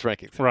with the Phillies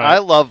rankings. Right. I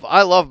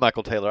love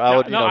Michael Taylor.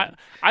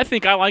 I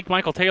think I like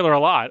Michael Taylor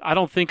a lot. I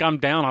don't think I'm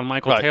down on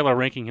Michael Taylor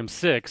ranking him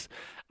 6.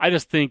 I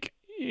just think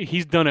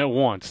he's done it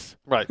once.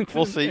 Right.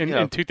 We'll see.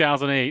 in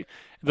 2008.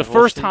 The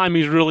first time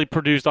he's really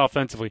produced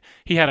offensively.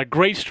 He had a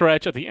great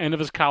stretch at the end of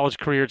his college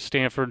career at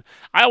Stanford.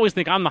 I always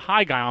think I'm the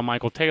high guy on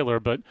Michael Taylor,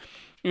 but,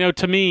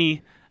 to me,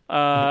 he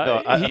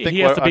has to be. I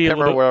can't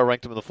remember where I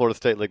ranked him in the Florida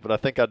State League, but I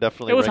think I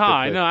definitely. It was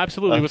high. No,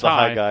 absolutely, it was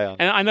high. Guy on.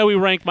 And I know we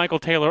ranked Michael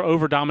Taylor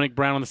over Dominic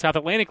Brown in the South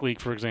Atlantic League,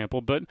 for example.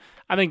 But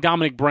I think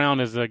Dominic Brown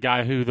is a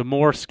guy who, the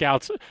more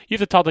scouts, you have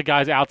to talk to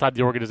guys outside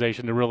the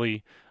organization to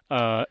really.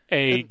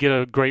 Get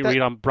a great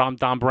read on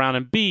Dom Brown,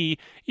 and B,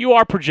 you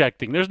are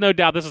projecting. There's no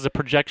doubt this is a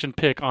projection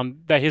pick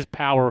on that his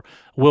power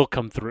will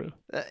come through.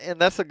 And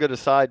that's a good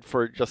aside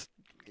for just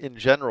in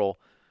general.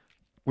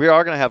 We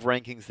are going to have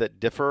rankings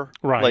that differ.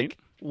 Right. Like,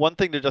 one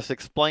thing to just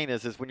explain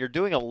is when you're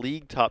doing a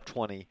league top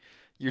 20,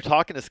 you're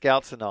talking to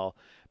scouts and all,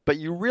 but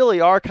you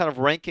really are kind of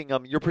ranking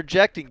them. You're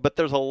projecting, but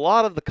there's a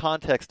lot of the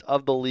context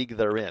of the league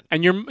they're in.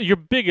 And your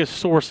biggest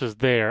sources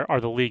there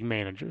are the league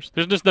managers.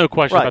 There's just no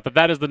question about that.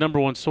 That is the number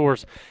one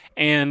source.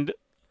 And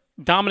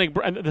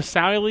the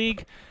Saudi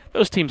League,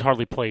 those teams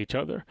hardly play each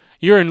other.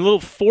 You're in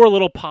four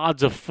little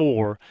pods of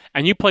 4,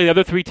 and you play the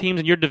other 3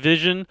 teams in your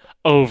division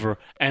over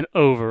and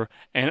over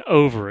and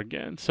over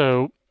again.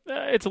 So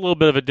it's a little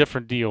bit of a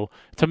different deal.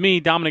 To me,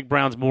 Dominic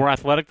Brown's more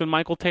athletic than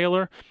Michael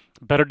Taylor.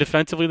 Better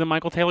defensively than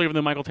Michael Taylor, even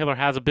though Michael Taylor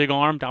has a big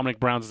arm. Dominic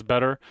Brown's is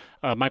better.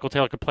 Michael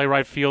Taylor could play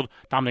right field.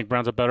 Dominic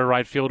Brown's a better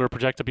right fielder,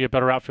 projected to be a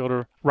better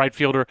outfielder. Right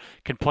fielder,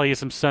 can play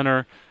some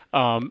center.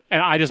 And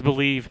I just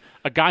believe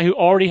a guy who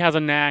already has a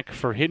knack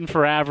for hitting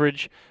for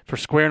average, for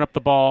squaring up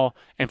the ball,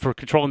 and for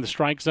controlling the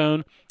strike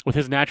zone with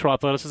his natural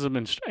athleticism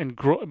and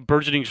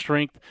burgeoning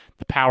strength,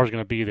 the power is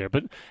going to be there.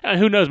 But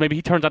who knows? Maybe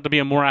he turns out to be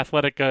a more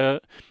athletic,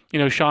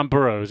 Sean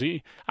Burrows.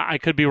 I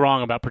could be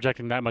wrong about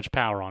projecting that much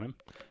power on him.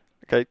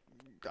 Okay.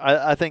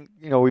 I think,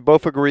 we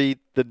both agree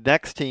the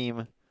next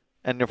team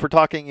And if we're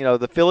talking,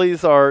 the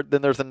Phillies are,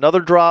 then there's another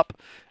drop,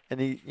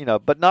 and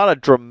but not a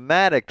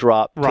dramatic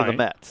drop to the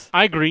Mets.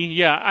 I agree.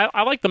 Yeah,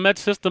 I like the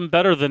Mets system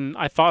better than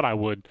I thought I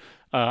would.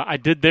 I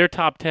did their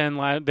top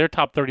 10, their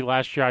top 30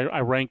 last year. I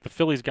ranked the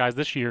Phillies guys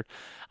this year.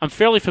 I'm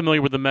fairly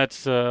familiar with the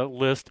Mets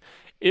list.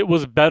 It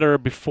was better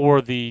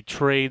before the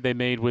trade they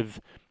made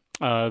with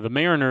the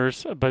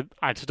Mariners, but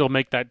I'd still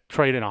make that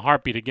trade in a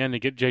heartbeat again to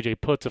get J.J.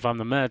 Putz if I'm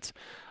the Mets.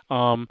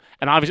 And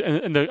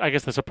obviously, I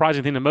guess the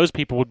surprising thing to most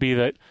people would be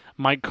that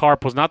Mike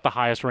Karp was not the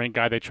highest ranked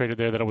guy they traded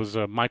there. That it was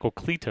Michael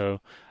Cleto,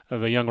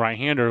 the young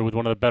right-hander with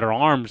one of the better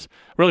arms,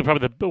 really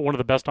probably one of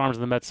the best arms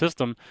in the Mets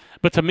system.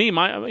 But to me,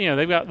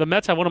 they've got the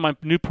Mets have one of my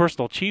new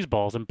personal cheese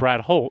balls in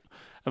Brad Holt,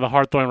 the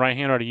hard-throwing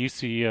right-hander at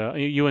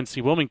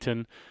UNC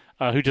Wilmington,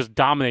 who just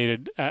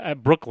dominated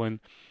at Brooklyn.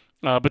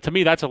 But to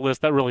me, that's a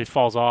list that really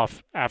falls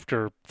off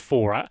after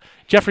 4.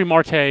 Jeffrey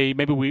Marte,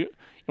 maybe we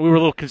were a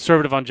little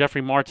conservative on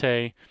Jeffrey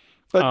Marte.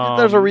 But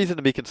there's a reason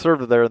to be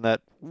conservative there in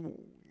that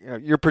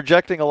you're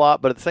projecting a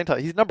lot, but at the same time,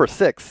 he's number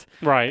 6.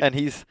 Right. And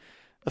he's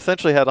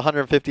essentially had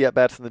 150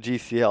 at-bats in the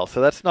GCL. So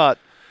that's not...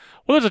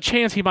 Well, there's a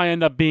chance he might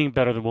end up being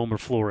better than Wilmer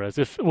Flores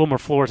if Wilmer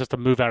Flores has to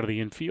move out of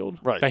the infield.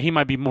 Right. That he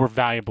might be more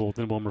valuable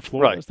than Wilmer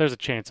Flores. Right. There's a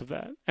chance of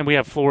that. And we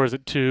have Flores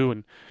at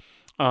 2.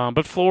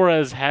 But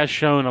Flores has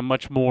shown a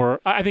much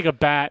more... I think a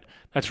bat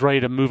that's ready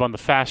to move on the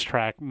fast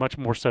track much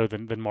more so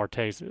than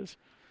Marte's is.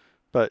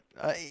 But,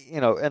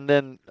 and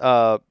then...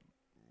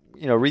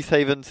 Reese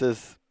Havens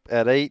is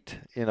at 8,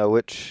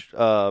 which,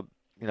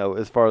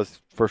 as far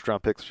as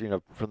first-round picks,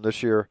 from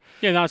this year.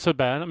 Yeah, not so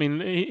bad. I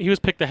mean, he was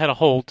picked ahead of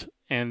Holt,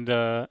 and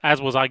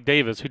as was Ike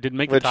Davis, who didn't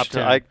make the top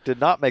 10. Ike did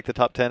not make the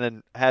top 10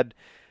 and had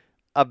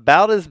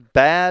about as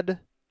bad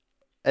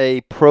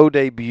a pro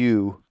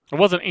debut. It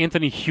wasn't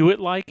Anthony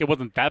Hewitt-like. It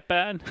wasn't that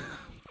bad.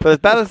 But as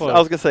bad as I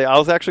was going to say, I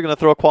was actually going to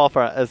throw a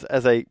qualifier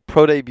as a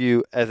pro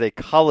debut as a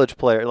college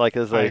player, like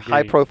as a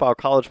high-profile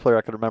college player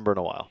I could remember in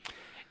a while.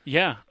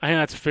 Yeah, I think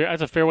that's fair.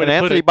 That's a fair way to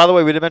put it. By the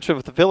way, we didn't mention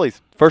with the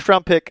Phillies,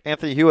 first-round pick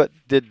Anthony Hewitt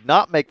did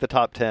not make the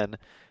top 10,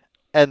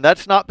 and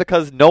that's not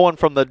because no one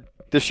from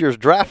this year's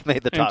draft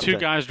made the top 10. And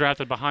 2 guys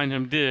drafted behind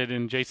him did,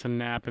 in Jason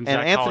Knapp and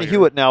Zach Anthony Collier.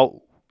 Hewitt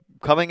now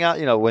coming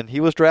out. When he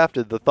was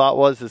drafted, the thought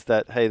was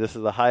that hey, this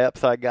is a high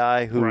upside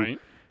guy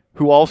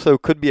who also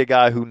could be a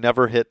guy who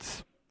never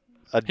hits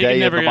a day.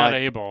 He could never in the get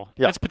A ball.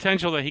 Yeah. That's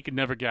potential that he could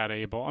never get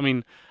A ball. I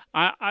mean.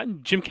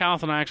 Jim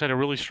Callis and I actually had a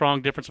really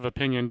strong difference of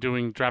opinion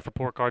doing draft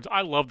report cards.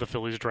 I love the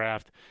Phillies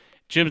draft.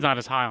 Jim's not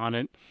as high on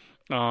it.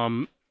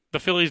 The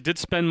Phillies did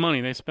spend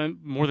money. They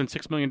spent more than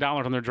 $6 million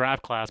on their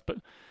draft class,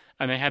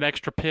 and they had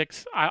extra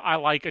picks. I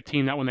like a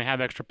team that when they have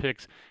extra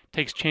picks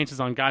takes chances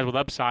on guys with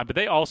upside, but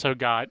they also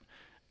got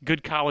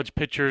good college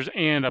pitchers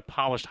and a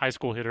polished high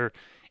school hitter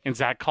in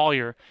Zach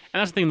Collier. And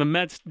that's the thing, the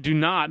Mets do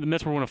not. The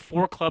Mets were one of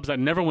 4 clubs that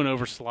never went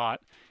over slot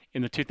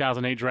in the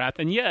 2008 draft,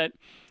 and yet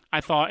I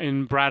thought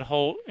in Brad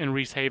Holt and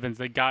Reese Havens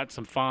they got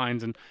some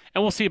finds, and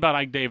we'll see about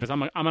Ike Davis.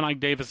 I'm an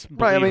Ike Davis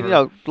believer. Right.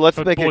 I mean, let's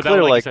make it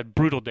clear, like I said,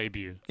 brutal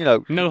debut.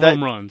 No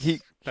home runs.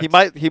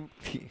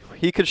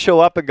 He could show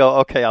up and go,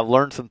 okay, I've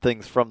learned some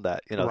things from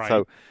that. Right.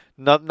 So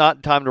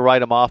not time to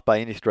write him off by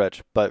any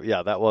stretch. But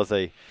yeah, that was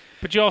a.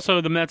 But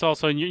the Mets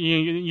also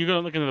you're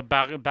going to look into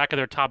the back of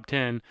their top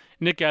 10.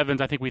 Nick Evans,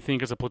 I think we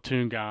think is a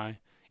platoon guy,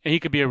 and he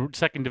could be a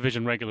second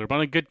division regular. But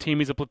on a good team,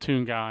 he's a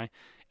platoon guy.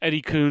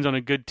 Eddie Coons on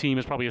a good team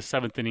is probably a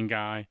 7th inning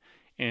guy,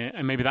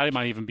 and maybe that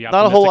might even be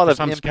optimistic. Not a whole lot of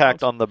impact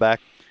scouts on the back.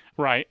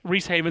 Right.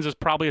 Reese Havens is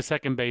probably a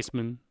second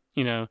baseman.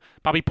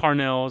 Bobby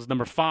Parnell is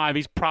number 5.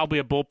 He's probably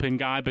a bullpen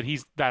guy, but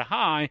he's that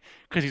high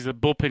because he's a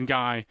bullpen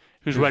guy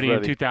who's ready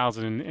in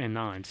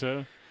 2009.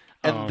 So,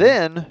 and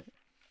then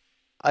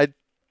I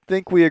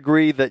think we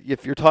agree that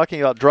if you're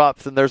talking about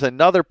drops, then there's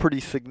another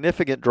pretty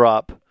significant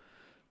drop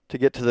to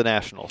get to the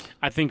Nationals.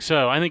 I think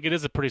so. I think it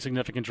is a pretty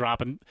significant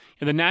drop. And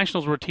the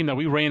Nationals were a team that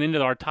we ran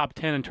into our top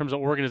 10 in terms of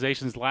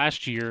organizations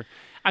last year.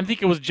 I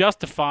think it was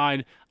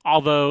justified,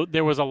 although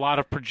there was a lot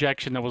of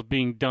projection that was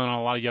being done on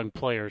a lot of young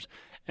players.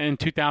 And in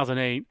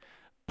 2008,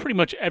 pretty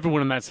much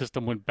everyone in that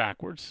system went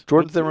backwards.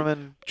 Jordan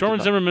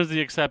Zimmerman is the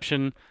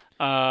exception.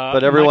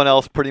 But everyone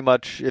else pretty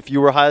much, if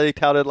you were highly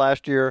touted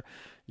last year,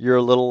 you're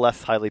a little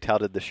less highly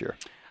touted this year.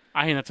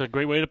 I think that's a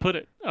great way to put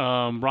it.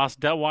 Ross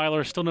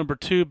Detweiler is still number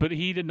 2, but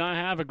he did not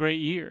have a great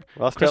year.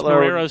 Chris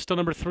Marrero is still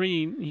number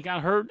 3. He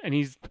got hurt, and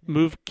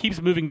keeps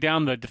moving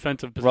down the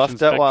defensive position Ross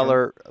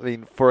Detweiler, I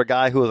mean, for a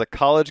guy who was a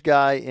college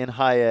guy in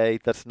high A,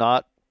 that's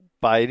not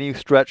by any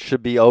stretch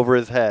should be over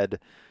his head.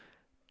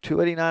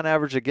 289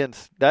 average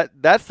against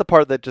that's the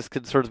part that just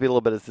concerns me a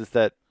little bit is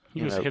that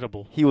he was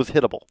hittable. He was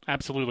hittable.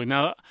 Absolutely.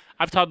 Now,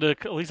 I've talked to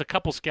at least a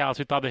couple scouts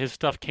who thought that his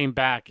stuff came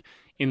back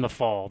in the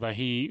fall, that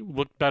he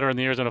looked better in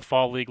the Arizona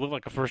Fall League, looked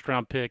like a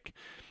first-round pick.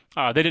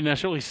 They didn't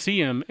necessarily see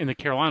him in the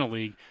Carolina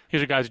League.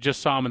 These are guys who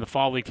just saw him in the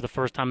Fall League for the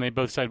first time. They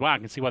both said, wow, I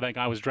can see why that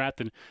guy was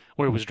drafted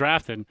where he was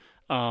drafted.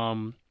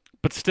 But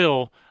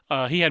still,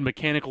 He had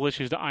mechanical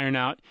issues to iron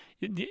out.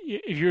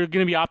 If you're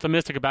going to be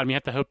optimistic about him, you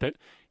have to hope that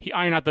he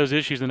ironed out those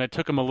issues, and it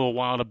took him a little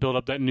while to build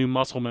up that new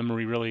muscle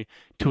memory, really,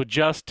 to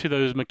adjust to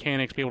those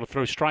mechanics, be able to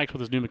throw strikes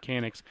with his new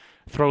mechanics,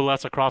 throw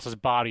less across his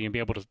body, and be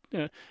able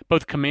to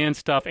both command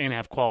stuff and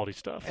have quality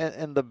stuff.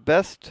 And the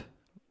best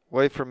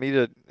way for me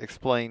to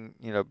explain,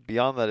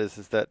 beyond that is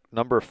that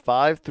number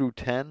 5 through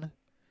 10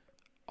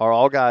 are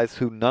all guys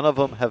who none of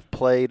them have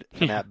played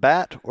an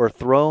at-bat or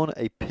thrown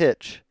a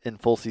pitch in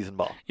full season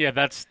ball. Yeah,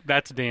 that's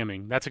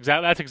damning. That's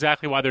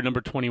exactly why they're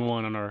number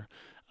 21 on our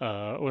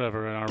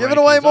whatever. In our Give rankings. it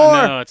away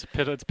more. No, it's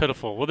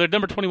pitiful. Well, they're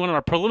number 21 on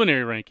our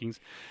preliminary rankings.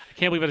 I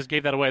can't believe I just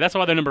gave that away. That's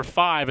why they're number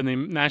 5 in the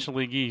National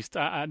League East.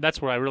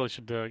 That's where I really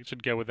should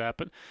go with that.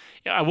 But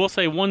yeah, I will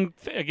say again,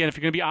 if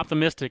you're going to be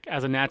optimistic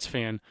as a Nats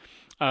fan,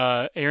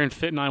 Aaron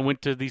Fitt and I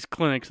went to these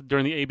clinics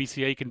during the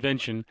ABCA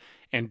convention,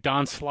 and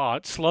Don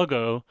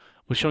Sluggo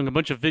was showing a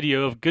bunch of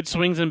video of good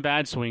swings and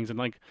bad swings,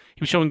 and he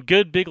was showing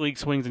good big league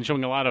swings and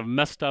showing a lot of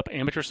messed up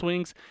amateur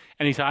swings.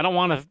 And he said, I don't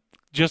want to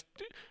just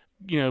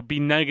be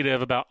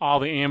negative about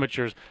all the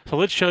amateurs, so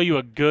let's show you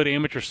a good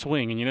amateur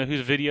swing. And you know whose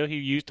video he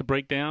used to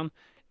break down?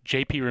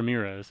 JP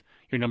Ramirez,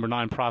 your number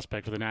 9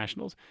 prospect for the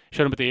Nationals.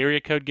 Showed him at the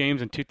area code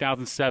games in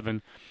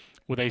 2007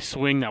 with a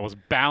swing that was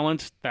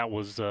balanced, that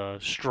was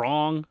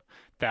strong,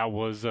 that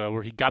was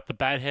where he got the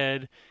bat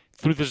head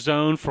through the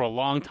zone for a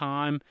long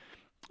time.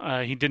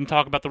 He didn't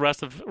talk about the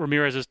rest of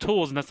Ramirez's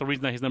tools, and that's the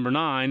reason that he's number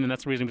 9, and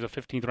that's the reason he was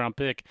a 15th-round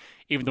pick,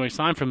 even though he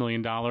signed for $1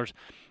 million.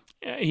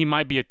 He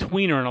might be a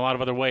tweener in a lot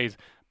of other ways,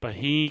 but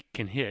he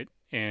can hit.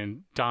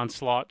 And Don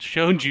Slaught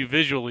showed you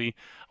visually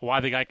why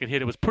the guy could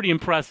hit. It was pretty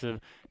impressive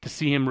to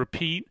see him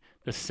repeat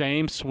the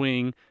same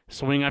swing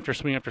after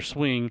swing after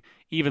swing,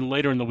 even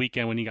later in the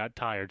weekend when he got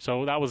tired.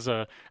 So that's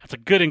a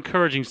good,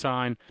 encouraging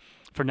sign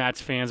for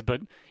Nats fans.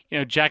 But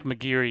Jack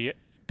McGeary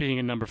being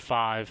a number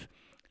 5,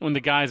 when the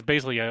guy's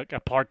basically a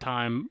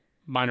part-time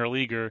minor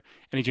leaguer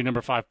and he's your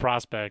number 5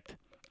 prospect,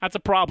 that's a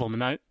problem,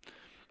 and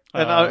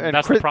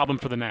that's the problem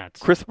for the Nats.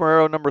 Chris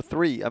Marrero, number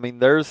 3. I mean,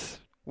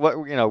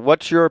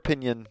 what's your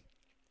opinion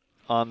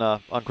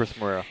on Chris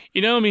Marrero?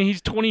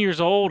 He's 20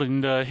 years old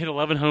and hit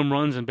 11 home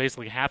runs in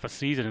basically half a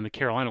season in the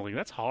Carolina League.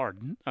 That's hard.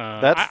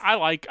 I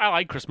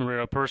like Chris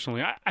Marrero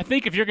personally. I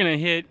think if you're going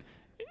to hit,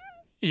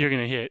 you're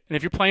going to hit, and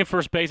if you're playing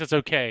first base, that's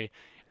okay.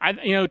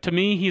 To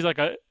me, he's like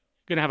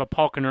going to have a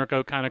Paul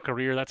Konerko kind of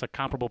career. That's a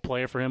comparable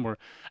player for him, where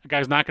a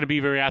guy's not going to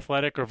be very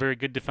athletic or very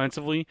good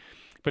defensively,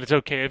 but it's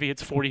okay if he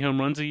hits 40 home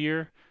runs a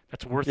year.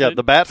 That's worth it. Yeah,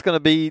 the bat's going to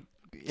be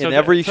in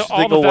every single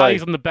way. All the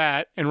values on the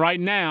bat, and right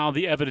now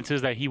the evidence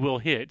is that he will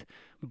hit,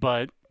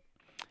 but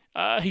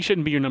he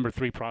shouldn't be your number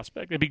 3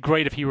 prospect. It'd be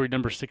great if he were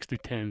number 6 through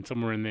 10,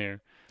 somewhere in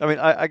there. I mean,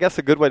 I guess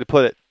a good way to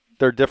put it,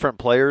 they're different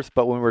players,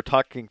 but when we're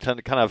talking to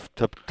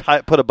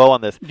put a bow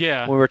on this,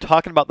 when we were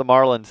talking about the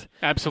Marlins,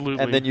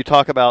 absolutely, and then you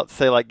talk about,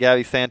 say, like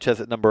Gabby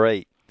Sanchez at number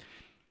 8,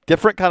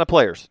 different kind of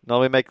players. Now,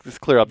 let me make this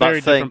clear. I'm very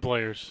not saying different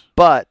players,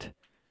 but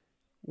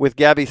with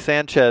Gabby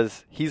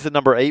Sanchez, he's the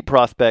number 8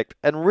 prospect,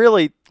 and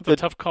really, it's a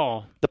tough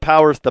call. The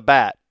power's the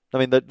bat. I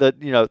mean, the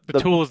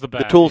tool is the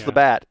bat. The tool's the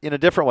bat in a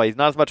different way. He's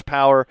not as much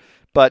power,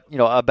 but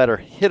a better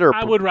hitter.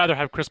 I would rather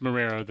have Chris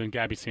Marrero than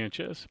Gabby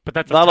Sanchez, but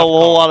that's not a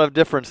whole call. lot of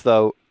difference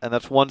though, and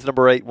that's one's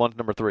number 8, one's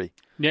number 3.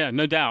 Yeah,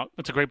 no doubt.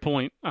 That's a great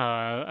point.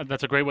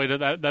 That's a great way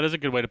that is a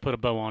good way to put a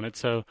bow on it.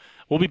 So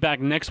we'll be back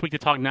next week to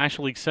talk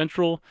National League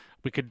Central.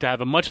 We could have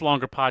a much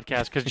longer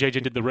podcast because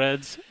JJ did the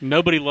Reds.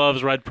 Nobody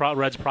loves Reds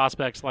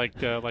prospects like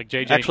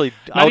JJ. Actually,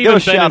 I'll give a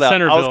shout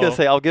out. I was going to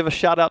say I'll give a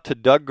shout out to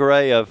Doug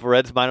Gray of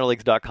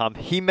RedsMinorLeagues.com.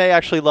 He may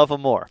actually love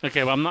them more.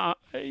 Okay, well, I'm not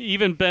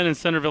even Ben in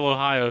Centerville,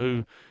 Ohio,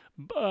 who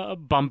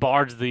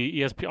bombards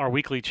the our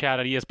weekly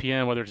chat at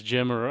ESPN, whether it's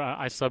Jim or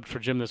I subbed for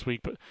Jim this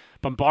week, but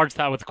bombards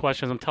that with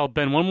questions. I'm telling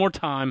Ben one more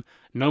time,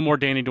 no more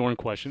Danny Dorn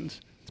questions.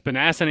 It's been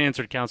asked and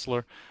answered,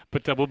 counselor.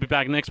 But we'll be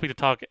back next week to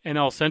talk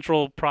NL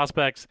Central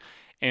prospects,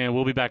 and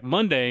we'll be back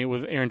Monday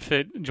with Aaron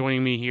Fitt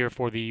joining me here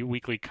for the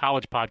weekly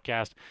college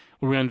podcast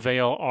where we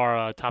unveil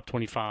our top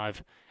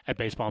 25 at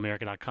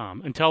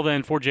BaseballAmerica.com. Until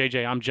then, for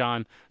JJ, I'm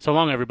John. So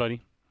long,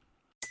 everybody.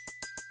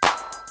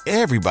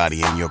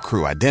 Everybody in your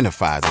crew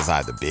identifies as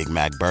either Big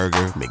Mac Burger,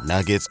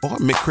 McNuggets, or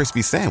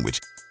McCrispy Sandwich.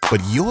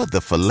 But you're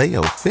the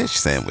Filet-O-Fish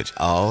Sandwich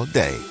all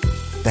day.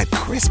 That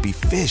crispy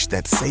fish,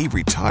 that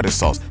savory tartar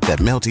sauce, that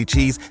melty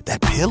cheese,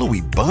 that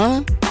pillowy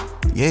bun.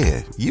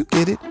 Yeah, you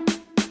get it.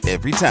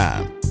 Every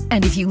time.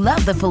 And if you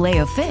love the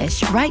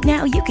Filet-O-Fish, right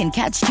now you can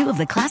catch 2 of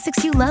the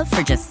classics you love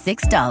for just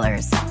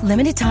 $6.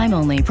 Limited time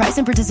only. Price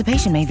and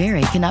participation may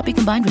vary. Cannot be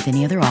combined with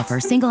any other offer.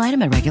 Single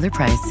item at regular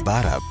price.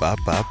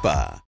 Ba-da-ba-ba-ba.